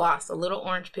 This is the boss. A little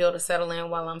orange peel to settle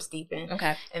in while I'm steeping.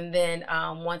 Okay. And then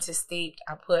once it's steeped,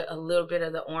 I put a little bit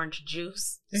of the orange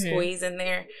juice squeeze in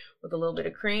there with a little bit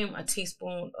of cream, a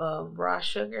teaspoon of raw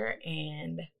sugar,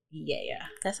 and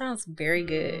that sounds very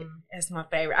good. That's my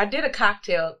favorite. I did a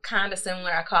cocktail kind of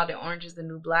similar. I called it Orange is the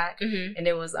New Black, and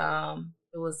it was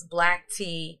black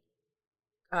tea.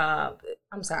 I'm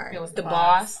sorry, it was the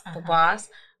boss, the boss,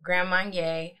 Grand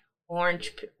Marnier,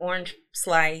 orange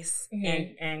slice,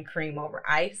 and cream over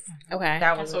ice. Okay,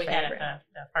 that was what my favorite. We had at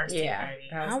the first tea party.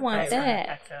 I want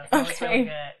that. Okay, really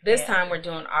good. This time we're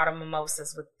doing autumn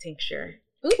mimosas with tincture.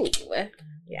 Ooh,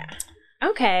 yeah.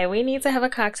 Okay, we need to have a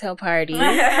cocktail party.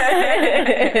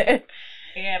 Yeah,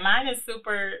 mine is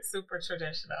super, super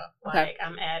traditional. Okay. Like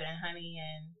I'm adding honey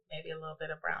and maybe a little bit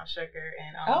of brown sugar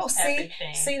and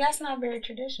everything. See, that's not very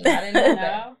traditional. I didn't know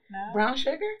that. No. Brown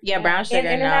sugar? Yeah, brown sugar.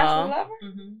 International lover?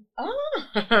 Oh.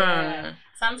 Yeah.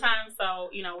 Sometimes, so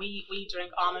you know, we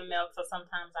drink almond milk. So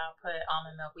sometimes I'll put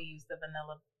almond milk. We use the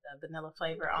vanilla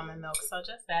flavor almond milk. So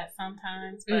just that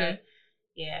sometimes, but.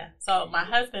 Yeah. So my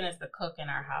husband is the cook in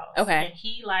our house. Okay. And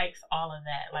he likes all of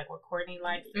that. Like what Courtney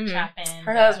likes to chop in.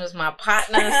 Her husband's my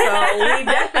partner, so we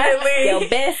definitely your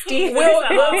bestie.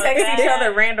 We'll text each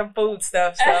other random food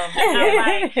stuff. So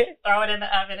I like throw it in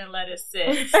the oven and let it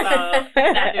sit. So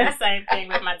I do the same thing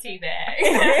with my tea bag.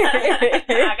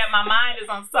 I got my mind is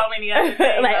on so many other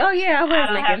things. Like, oh yeah, I was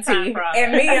making tea.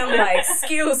 And me, I'm like,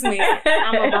 excuse me,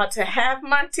 I'm about to have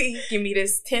my tea. Give me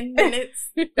this 10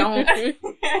 minutes. Don't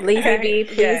leave me be.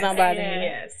 Please don't bother me.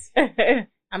 Yes.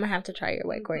 I'm gonna have to try your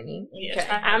way, Courtney. Okay.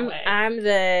 I'm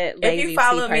the lazy if you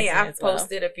follow tea me, I've well.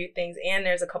 posted a few things, and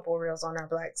there's a couple of reels on our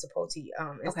Black Sapoti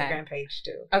Instagram page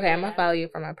too. Okay, I'm gonna follow you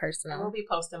for my personal. We'll be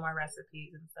posting more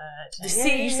recipes and such.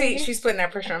 You see, she's putting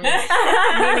that pressure on me.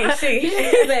 Meaning she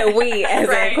said we as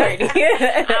right. Courtney.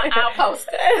 I'll post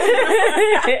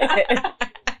it.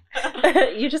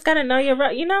 You just gotta know your,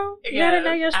 you gotta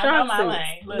know your strong suits.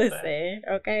 Lane. Listen,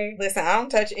 okay. Listen, I don't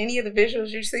touch any of the visuals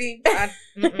you see.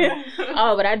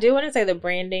 Oh, but I do want to say the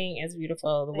branding is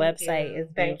beautiful. The website is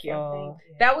beautiful. Thank you.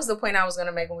 That was the point I was going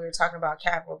to make when we were talking about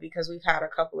capital, because we've had a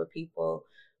couple of people,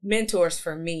 mentors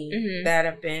for me, that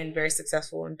have been very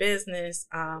successful in business.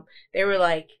 They were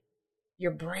like,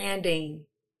 your branding,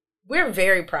 we're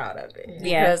very proud of it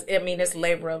because I mean it's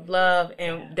labor of love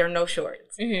and there are no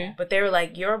shorts. But they were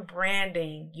like, your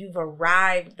branding, you've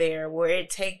arrived there where it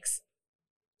takes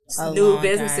new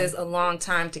businesses a long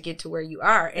time to get to where you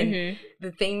are. And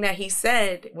the thing that he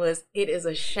said was, it is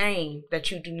a shame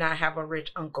that you do not have a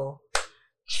rich uncle.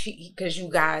 Because you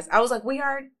guys, I was like, we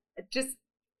are just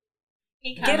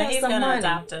he's gonna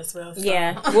adopt us, Will. So.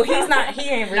 Yeah. Well, he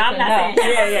ain't rich enough.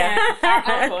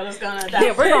 Our uncle is gonna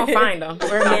adopt we're gonna find him.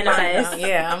 We're gonna find him.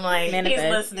 Yeah, I'm like, he's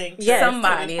listening.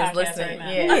 Somebody is listening.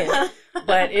 Yeah.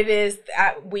 But it is,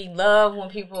 we love when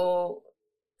people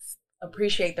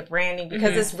appreciate the branding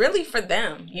because it's really for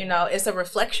them. You know, it's a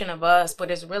reflection of us, but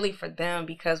it's really for them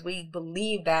because we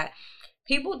believe that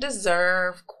people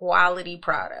deserve quality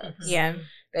products. Yeah.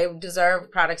 They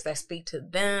deserve products that speak to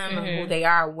them, who they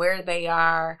are, where they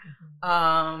are.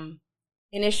 And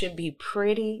it should be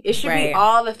pretty. It should be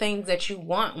all the things that you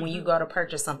want when you go to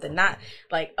purchase something. Not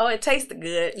like, oh, it tasted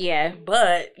good. Yeah.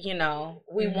 But, you know,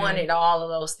 we wanted all of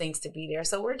those things to be there.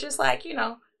 So we're just like, you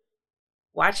know,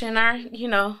 watching our, you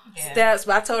know, steps.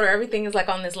 But I told her everything is like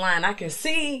on this line. I can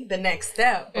see the next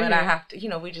step, but I have to, you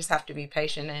know, we just have to be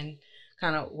patient and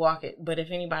kind of walk it. But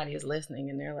if anybody is listening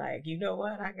and they're like, you know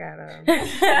what, I got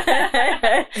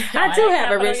I do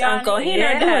have a rich uncle. He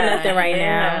not doing nothing right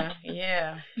now.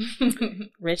 Yeah.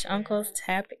 Rich uncles,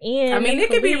 tap in. I mean, it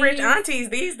could be rich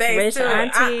aunties these days rich too.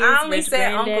 Aunties, I only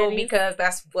said uncle because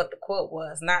that's what the quote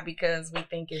was, not because we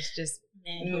think it's just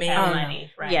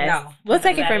money. Right? Yes. No. We'll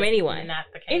take it from anyone. Not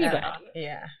the case. Anybody.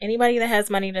 Yeah. Anybody that has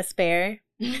money to spare,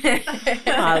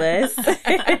 call us.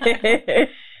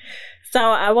 So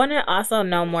I want to also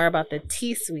know more about the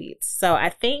tea suites. So I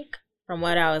think from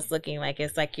what I was looking like,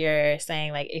 it's like you're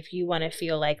saying, like, if you want to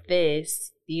feel like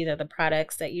this, these are the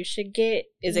products that you should get.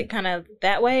 Is it kind of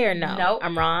that way or no? Nope.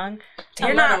 I'm wrong.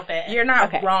 You're not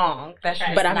wrong. That's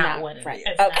right. But I'm not what it right. is.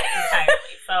 It's not entirely.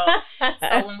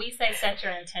 So when we say set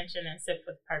your intention and sip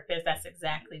with purpose, that's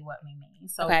exactly what we mean.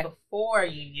 So before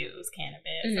you use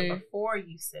cannabis, or before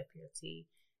you sip your tea,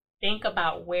 think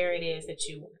about where it is that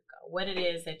you want to go, what it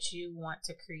is that you want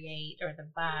to create, or the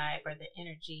vibe or the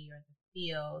energy or the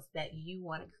feels that you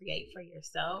want to create for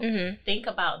yourself. Think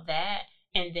about that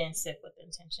and then sip with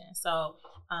intention. So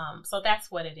so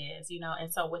that's what it is, you know.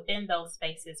 And so within those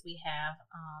spaces we have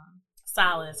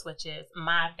Solace, which is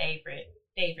my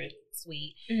favorite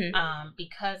suite,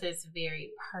 because it's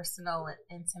very personal and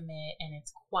intimate and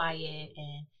it's quiet,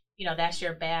 and you know, that's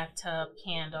your bathtub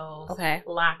candles.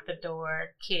 Lock the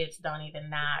door. Kids don't even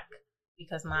knock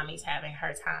because mommy's having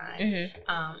her time.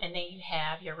 And then you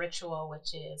have your Ritual,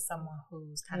 which is someone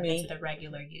who's kind of into the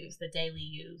regular use, the daily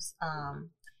use.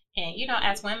 And you know,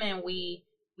 as women, we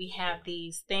have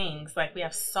these things, like we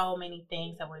have so many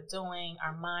things that we're doing.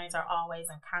 Our minds are always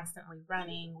and constantly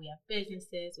running. We have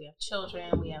businesses, we have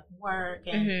children, we have work,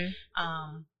 and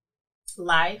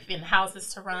life and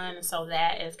houses to run. And so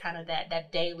that is kind of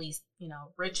that daily, you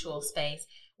know, ritual space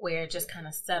where it just kind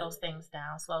of settles things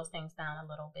down, slows things down a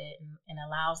little bit, and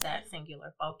allows that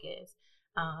singular focus.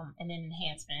 And then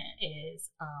enhancement is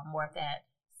more of that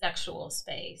sexual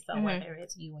space. So whether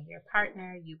it's you and your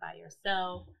partner, you by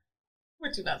yourself.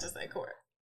 What you about to say, Court?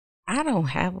 I don't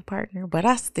have a partner, but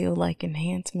I still like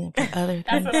enhancement for other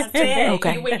things. That's what I said.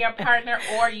 Okay. You with your partner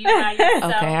or you by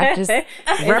yourself. Okay, I just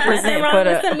represent for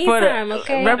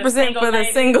the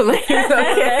single ladies.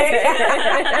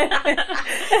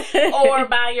 Okay. Or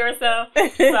by yourself.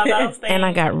 So those things. And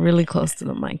I got really close to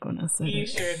the mic when I said it. You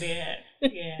sure did.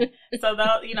 Yeah. So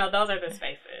those, you know, those are the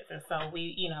spaces, and so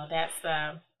we, you know, that's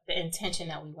the intention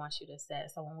that we want you to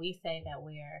set. So when we say that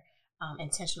we're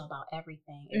intentional about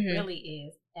everything, it really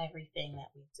is everything that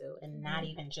we do, and not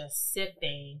even just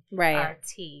sipping our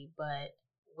tea, but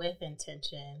with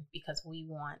intention, because we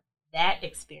want that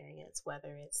experience,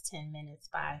 whether it's 10 minutes,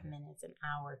 5 minutes, an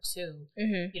hour, 2,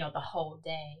 you know, the whole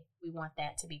day. We want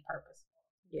that to be purposeful.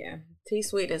 Yeah. Tea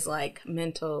suite is like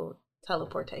mental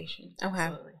teleportation. Okay.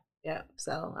 Absolutely. Yeah.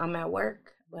 So I'm at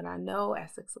work, but I know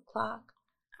at 6 o'clock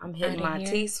I'm hitting my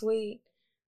tea suite,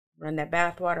 run that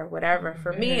bath water, whatever.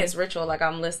 For me, it's ritual. Like,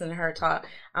 I'm listening to her talk.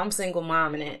 I'm single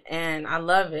mom in it, and I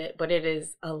love it, but it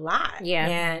is a lot. Yeah.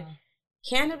 And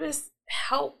cannabis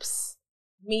helps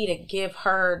me to give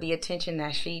her the attention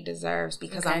that she deserves,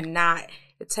 because I'm not,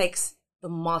 it takes the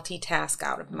multitask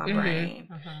out of my brain.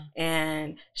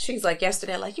 And she's like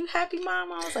yesterday, like, you happy,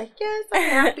 Mom? I was like, yes, I'm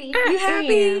happy. You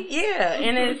happy? Yeah.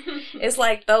 And it's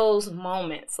like those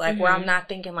moments, like where I'm not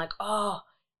thinking like, oh,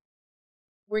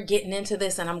 we're getting into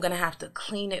this and I'm going to have to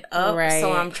clean it up.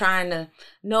 So I'm trying to,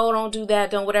 no, don't do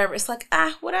that, don't whatever. It's like,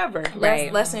 whatever.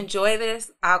 Let's enjoy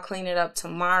this. I'll clean it up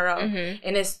tomorrow.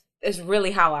 And it's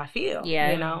really how I feel,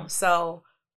 you know? So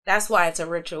that's why it's a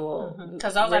ritual.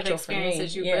 Because those are the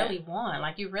experiences you really want.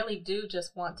 Like, you really do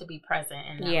just want to be present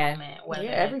in that moment. Whether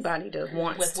everybody does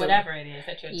want with to. whatever it is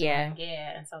that you're doing.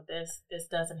 Yeah. And so this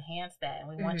does enhance that. And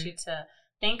we want you to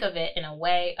think of it in a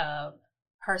way of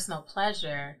personal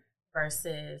pleasure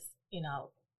versus, you know,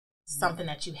 something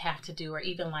that you have to do, or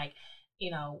even like,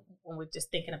 you know, when we're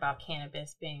just thinking about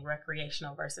cannabis being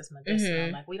recreational versus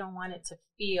medicinal, like, we don't want it to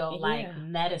feel like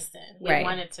medicine. We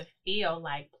want it to feel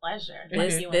like pleasure.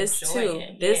 This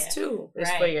too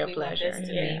is for your pleasure. Want this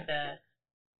to be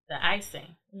the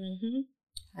icing.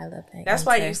 I love that. That's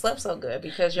why you slept so good,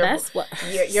 because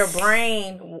your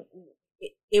brain,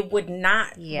 it would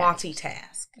not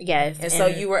multitask. Yes, and so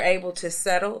you were able to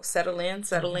settle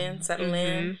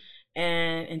in.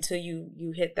 And until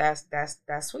you hit that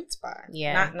sweet spot.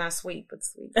 Not sweet, but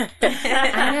sweet. I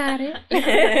got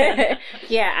it.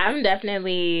 I'm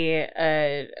definitely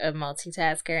a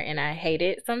multitasker, and I hate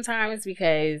it sometimes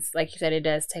because, like you said, it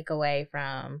does take away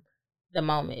from the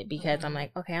moment, because I'm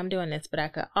like, okay, I'm doing this, but I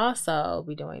could also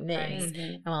be doing this.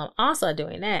 And while I'm also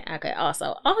doing that, I could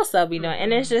also be doing,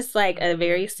 and it's just like a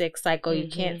very sick cycle. You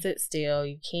can't sit still.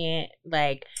 You can't,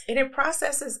 like, and it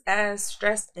processes as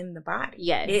stress in the body.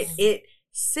 Yes. It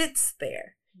sits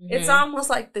there. It's almost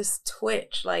like this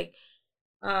twitch. Like,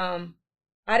 I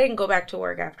didn't go back to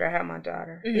work after I had my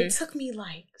daughter. It took me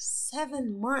like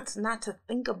 7 months not to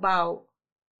think about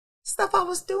stuff I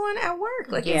was doing at work.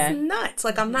 Like, it's nuts.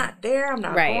 Like, I'm not there. I'm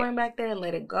not going back there.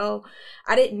 Let it go.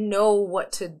 I didn't know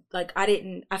what to, like,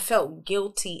 I felt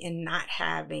guilty in not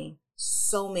having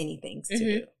so many things to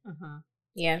do.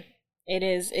 Yeah, it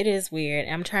is weird.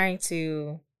 I'm trying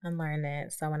to unlearn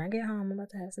that. So when I get home, I'm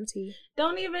about to have some tea.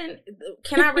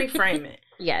 Can I reframe it?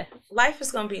 Yes. Life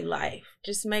is going to be life.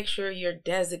 Just make sure you're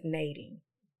designating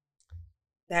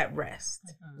that rest.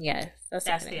 Yes.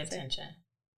 That's the intention.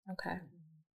 Okay.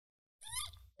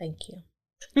 Thank you.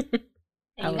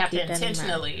 And you have to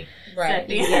intentionally set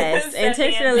the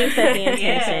intentionally set the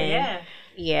intention.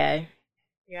 Yeah.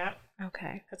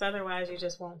 Okay. Because otherwise you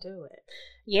just won't do it.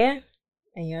 Yeah.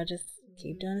 And you'll just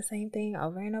keep doing the same thing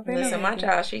over and over and over. Listen, my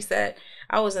child, she said,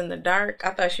 I was in the dark.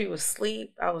 I thought she was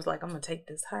asleep. I was like, I'm going to take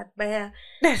this hot bath.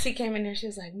 She came in there. She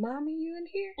was like, Mommy, you in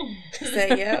here? I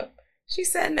said, yep. She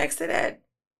sat next to that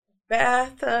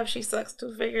bathtub. She sucks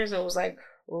 2 fingers and was like,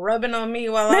 rubbing on me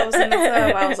while I was in the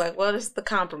tub. I was like, well, this is the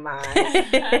compromise,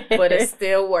 but it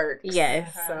still works.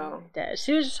 Yes. So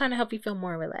she was just trying to help you feel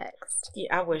more relaxed.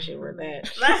 Yeah, I wish it were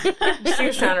that. She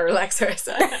was trying to relax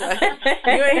herself. Like,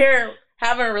 you in here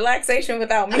having a relaxation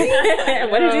without me?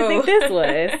 What did you think this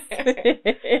was?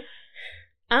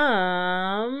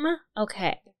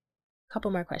 Okay.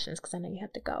 Couple more questions because I know you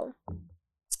have to go.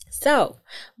 So,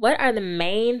 what are the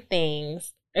main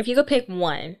things, if you could pick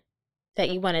one, that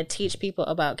you want to teach people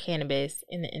about cannabis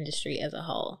in the industry as a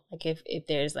whole? Like, if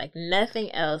there's like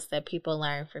nothing else that people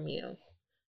learn from you,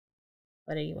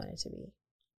 what do you want it to be?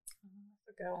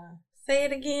 Say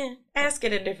it again. Ask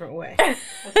it a different way.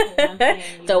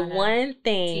 The one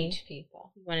thing teach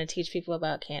people. You want to teach people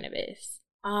about cannabis?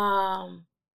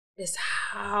 Is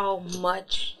how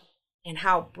much and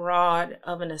how broad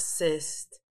of an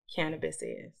assist cannabis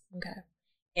is. Okay.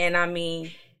 And I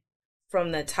mean,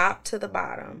 from the top to the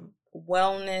bottom,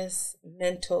 wellness,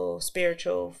 mental,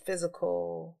 spiritual,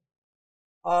 physical,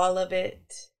 all of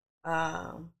it.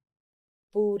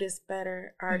 Food is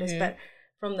better, art is better.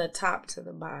 From the top to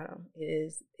the bottom,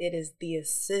 it is the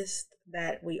assist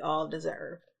that we all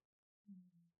deserve.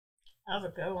 That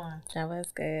was a good one. That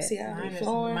was good. See how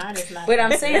mine is not. But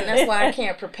I'm saying that's why I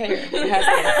can't prepare.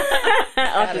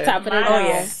 Off the top of the dome. Oh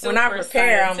yeah. When I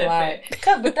prepare, I'm like,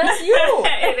 but that's you.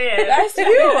 It is. That's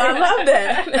you. I love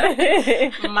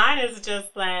that. Mine is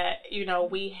just that, you know,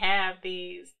 we have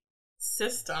these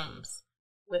systems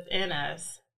within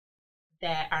us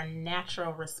that are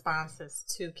natural responses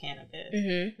to cannabis.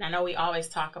 And I know we always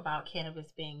talk about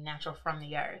cannabis being natural from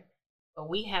the earth, but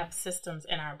we have systems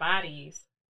in our bodies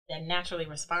that naturally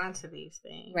respond to these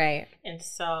things. Right. And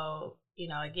so, you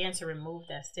know, again, to remove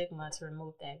that stigma, to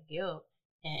remove that guilt,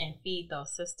 and feed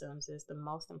those systems is the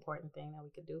most important thing that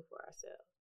we could do for ourselves.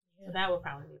 Yeah. So that would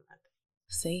probably be my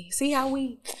thing. See how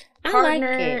we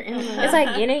partner. I like it. It's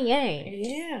like yin and yang.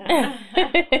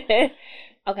 Yeah.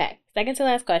 Okay, second to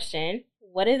last question.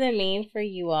 What does it mean for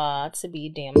you all to be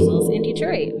damsels in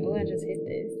Detroit? Oh, I just hit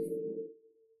this.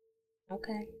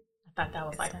 Okay. I thought that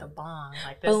was like the bong.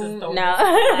 Like, this Boom. is the No.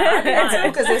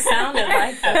 Because it sounded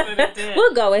like that. That's what it did.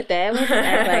 We'll go with that. We'll just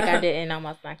act like I didn't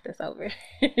almost knock this over.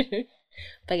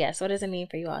 But yes, what does it mean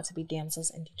for you all to be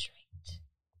damsels in Detroit?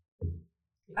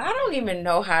 I don't even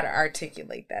know how to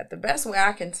articulate that. The best way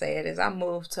I can say it is I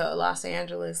moved to Los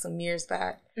Angeles some years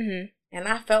back. and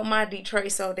I felt my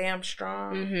Detroit so damn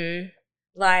strong. Mm-hmm.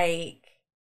 Like,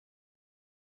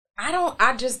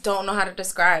 I just don't know how to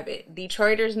describe it.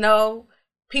 Detroiters know,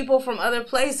 people from other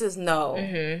places know,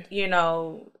 you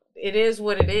know, it is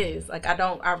what it is. Like,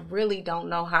 I really don't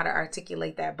know how to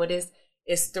articulate that, but it's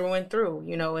through and through,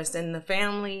 you know, it's in the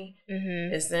family,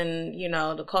 it's in, you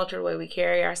know, the culture, the way we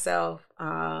carry ourselves.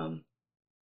 I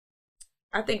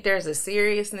think there's a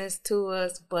seriousness to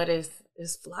us, but it's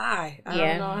fly. I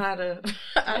don't know how to.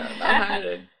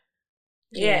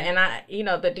 Yeah, and you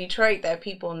know, the Detroit that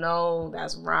people know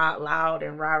that's loud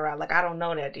and rah. Like, I don't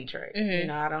know that Detroit. You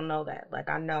know, I don't know that. Like,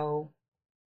 I know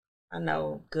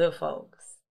good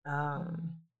folks.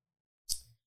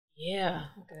 Yeah,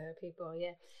 good people.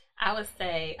 Yeah, I would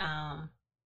say,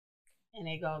 and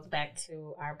it goes back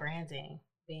to our branding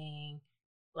being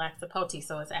Black Sapote.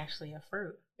 So it's actually a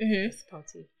fruit.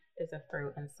 Sapote is a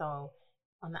fruit, and so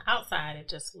on the outside, it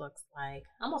just looks like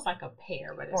almost like a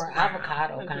pear, but it's or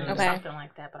avocado kind of something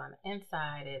like that. But on the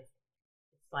inside, it's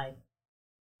like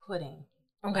pudding,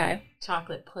 like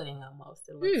chocolate pudding almost.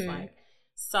 It looks like.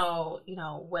 So, you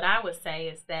know, what I would say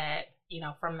is that, you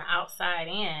know, from the outside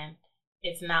in,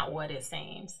 it's not what it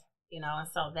seems. You know, and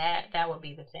so that would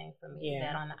be the thing for me.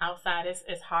 That on the outside,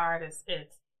 it's hard, it's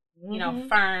you know,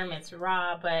 firm, it's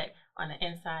raw, but on the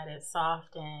inside, it's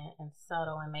soft and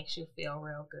subtle and makes you feel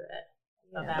real good.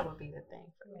 So that would be the thing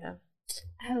for me.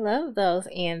 I love those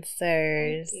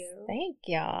answers. Thank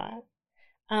y'all.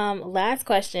 Last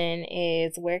question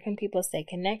is, where can people stay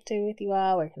connected with you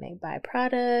all? Where can they buy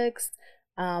products?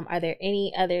 Are there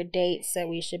any other dates that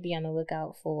we should be on the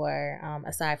lookout for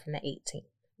aside from the 18th?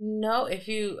 No, if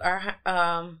you are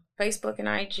Facebook and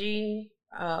IG,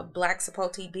 Black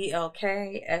Sapote,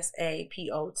 BLK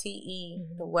SAPOTE,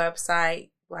 the website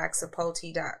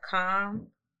blacksapote.com.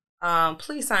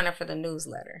 Please sign up for the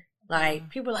newsletter. Like,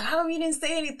 people are like, how come you didn't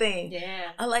say anything?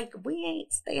 Yeah. I'm like, we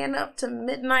ain't staying up to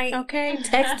midnight. Okay.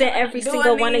 Texting every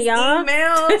single one of y'all.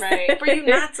 Emails for you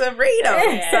not to read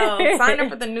them. So sign up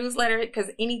for the newsletter,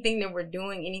 because anything that we're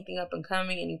doing, anything up and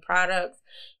coming, any products,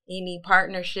 any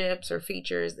partnerships or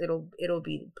features, it'll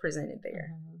be presented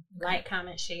there. Like,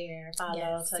 comment, share,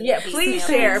 follow. So please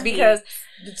share, because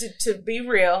to be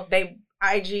real,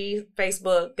 IG,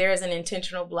 Facebook, there is an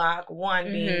intentional block. One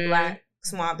being Black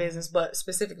small business, but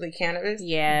specifically cannabis.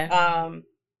 An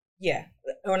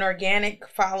organic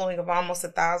following of almost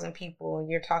 1,000 people, and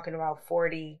you're talking about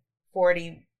 40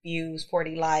 views,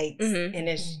 40 likes, and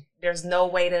there's no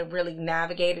way to really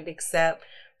navigate it except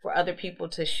for other people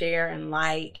to share and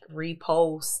like,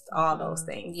 repost, all those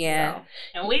things. So.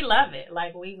 And we love it.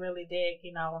 Like, we really dig,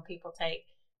 you know, when people take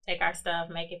our stuff,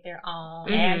 make it their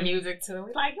own, add music to it.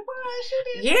 We like,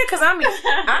 yeah, because I mean,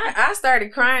 I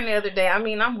started crying the other day. I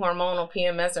mean, I'm hormonal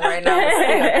PMSing right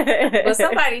now, but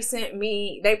somebody sent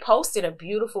me. They posted a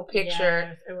beautiful picture.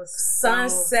 Yes, it was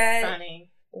sunset. So stunning.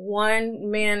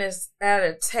 One man is at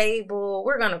a table.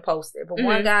 We're gonna post it, but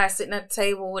one guy is sitting at the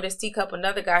table with his teacup.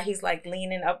 Another guy, he's like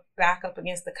leaning back up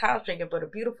against the couch drinking, but a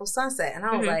beautiful sunset. And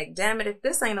I was like, damn it, if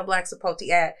this ain't a Black Sapote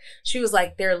ad. She was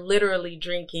like, they're literally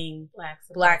drinking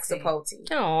Black Sapote.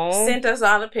 Sent us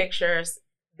all the pictures,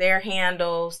 their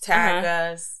handles, tag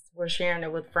us. We're sharing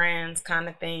it with friends, kind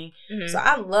of thing. So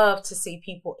I love to see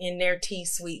people in their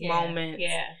tea-sweet moments.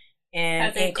 Yeah.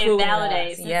 And it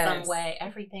validates in some way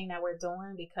everything that we're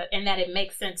doing, and that it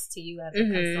makes sense to you as a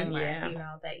consumer. You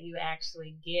know, that you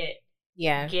actually get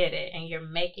it, and you're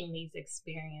making these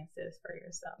experiences for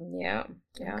yourself.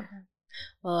 Okay.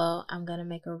 Well, I'm gonna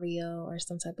make a reel or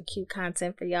some type of cute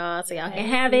content for y'all, so y'all can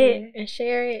have it and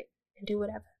share it and do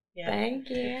whatever. Thank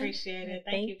you. Appreciate it.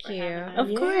 Thank you. For having us.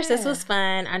 Of course, this was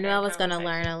fun. I knew I was gonna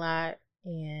learn a lot.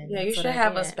 And you should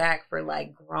have us back for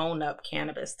like grown-up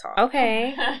cannabis talk.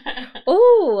 Okay.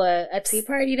 Ooh, a tea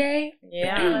party day?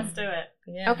 Yeah, let's do it.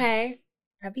 Yeah. Okay.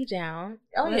 I'll be down.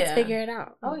 Oh, let's figure it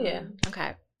out. Oh, yeah.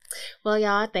 Okay. Well,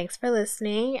 y'all, thanks for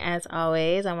listening. As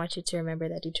always, I want you to remember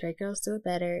that Detroit girls do it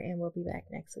better, and we'll be back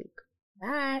next week.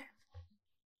 Bye.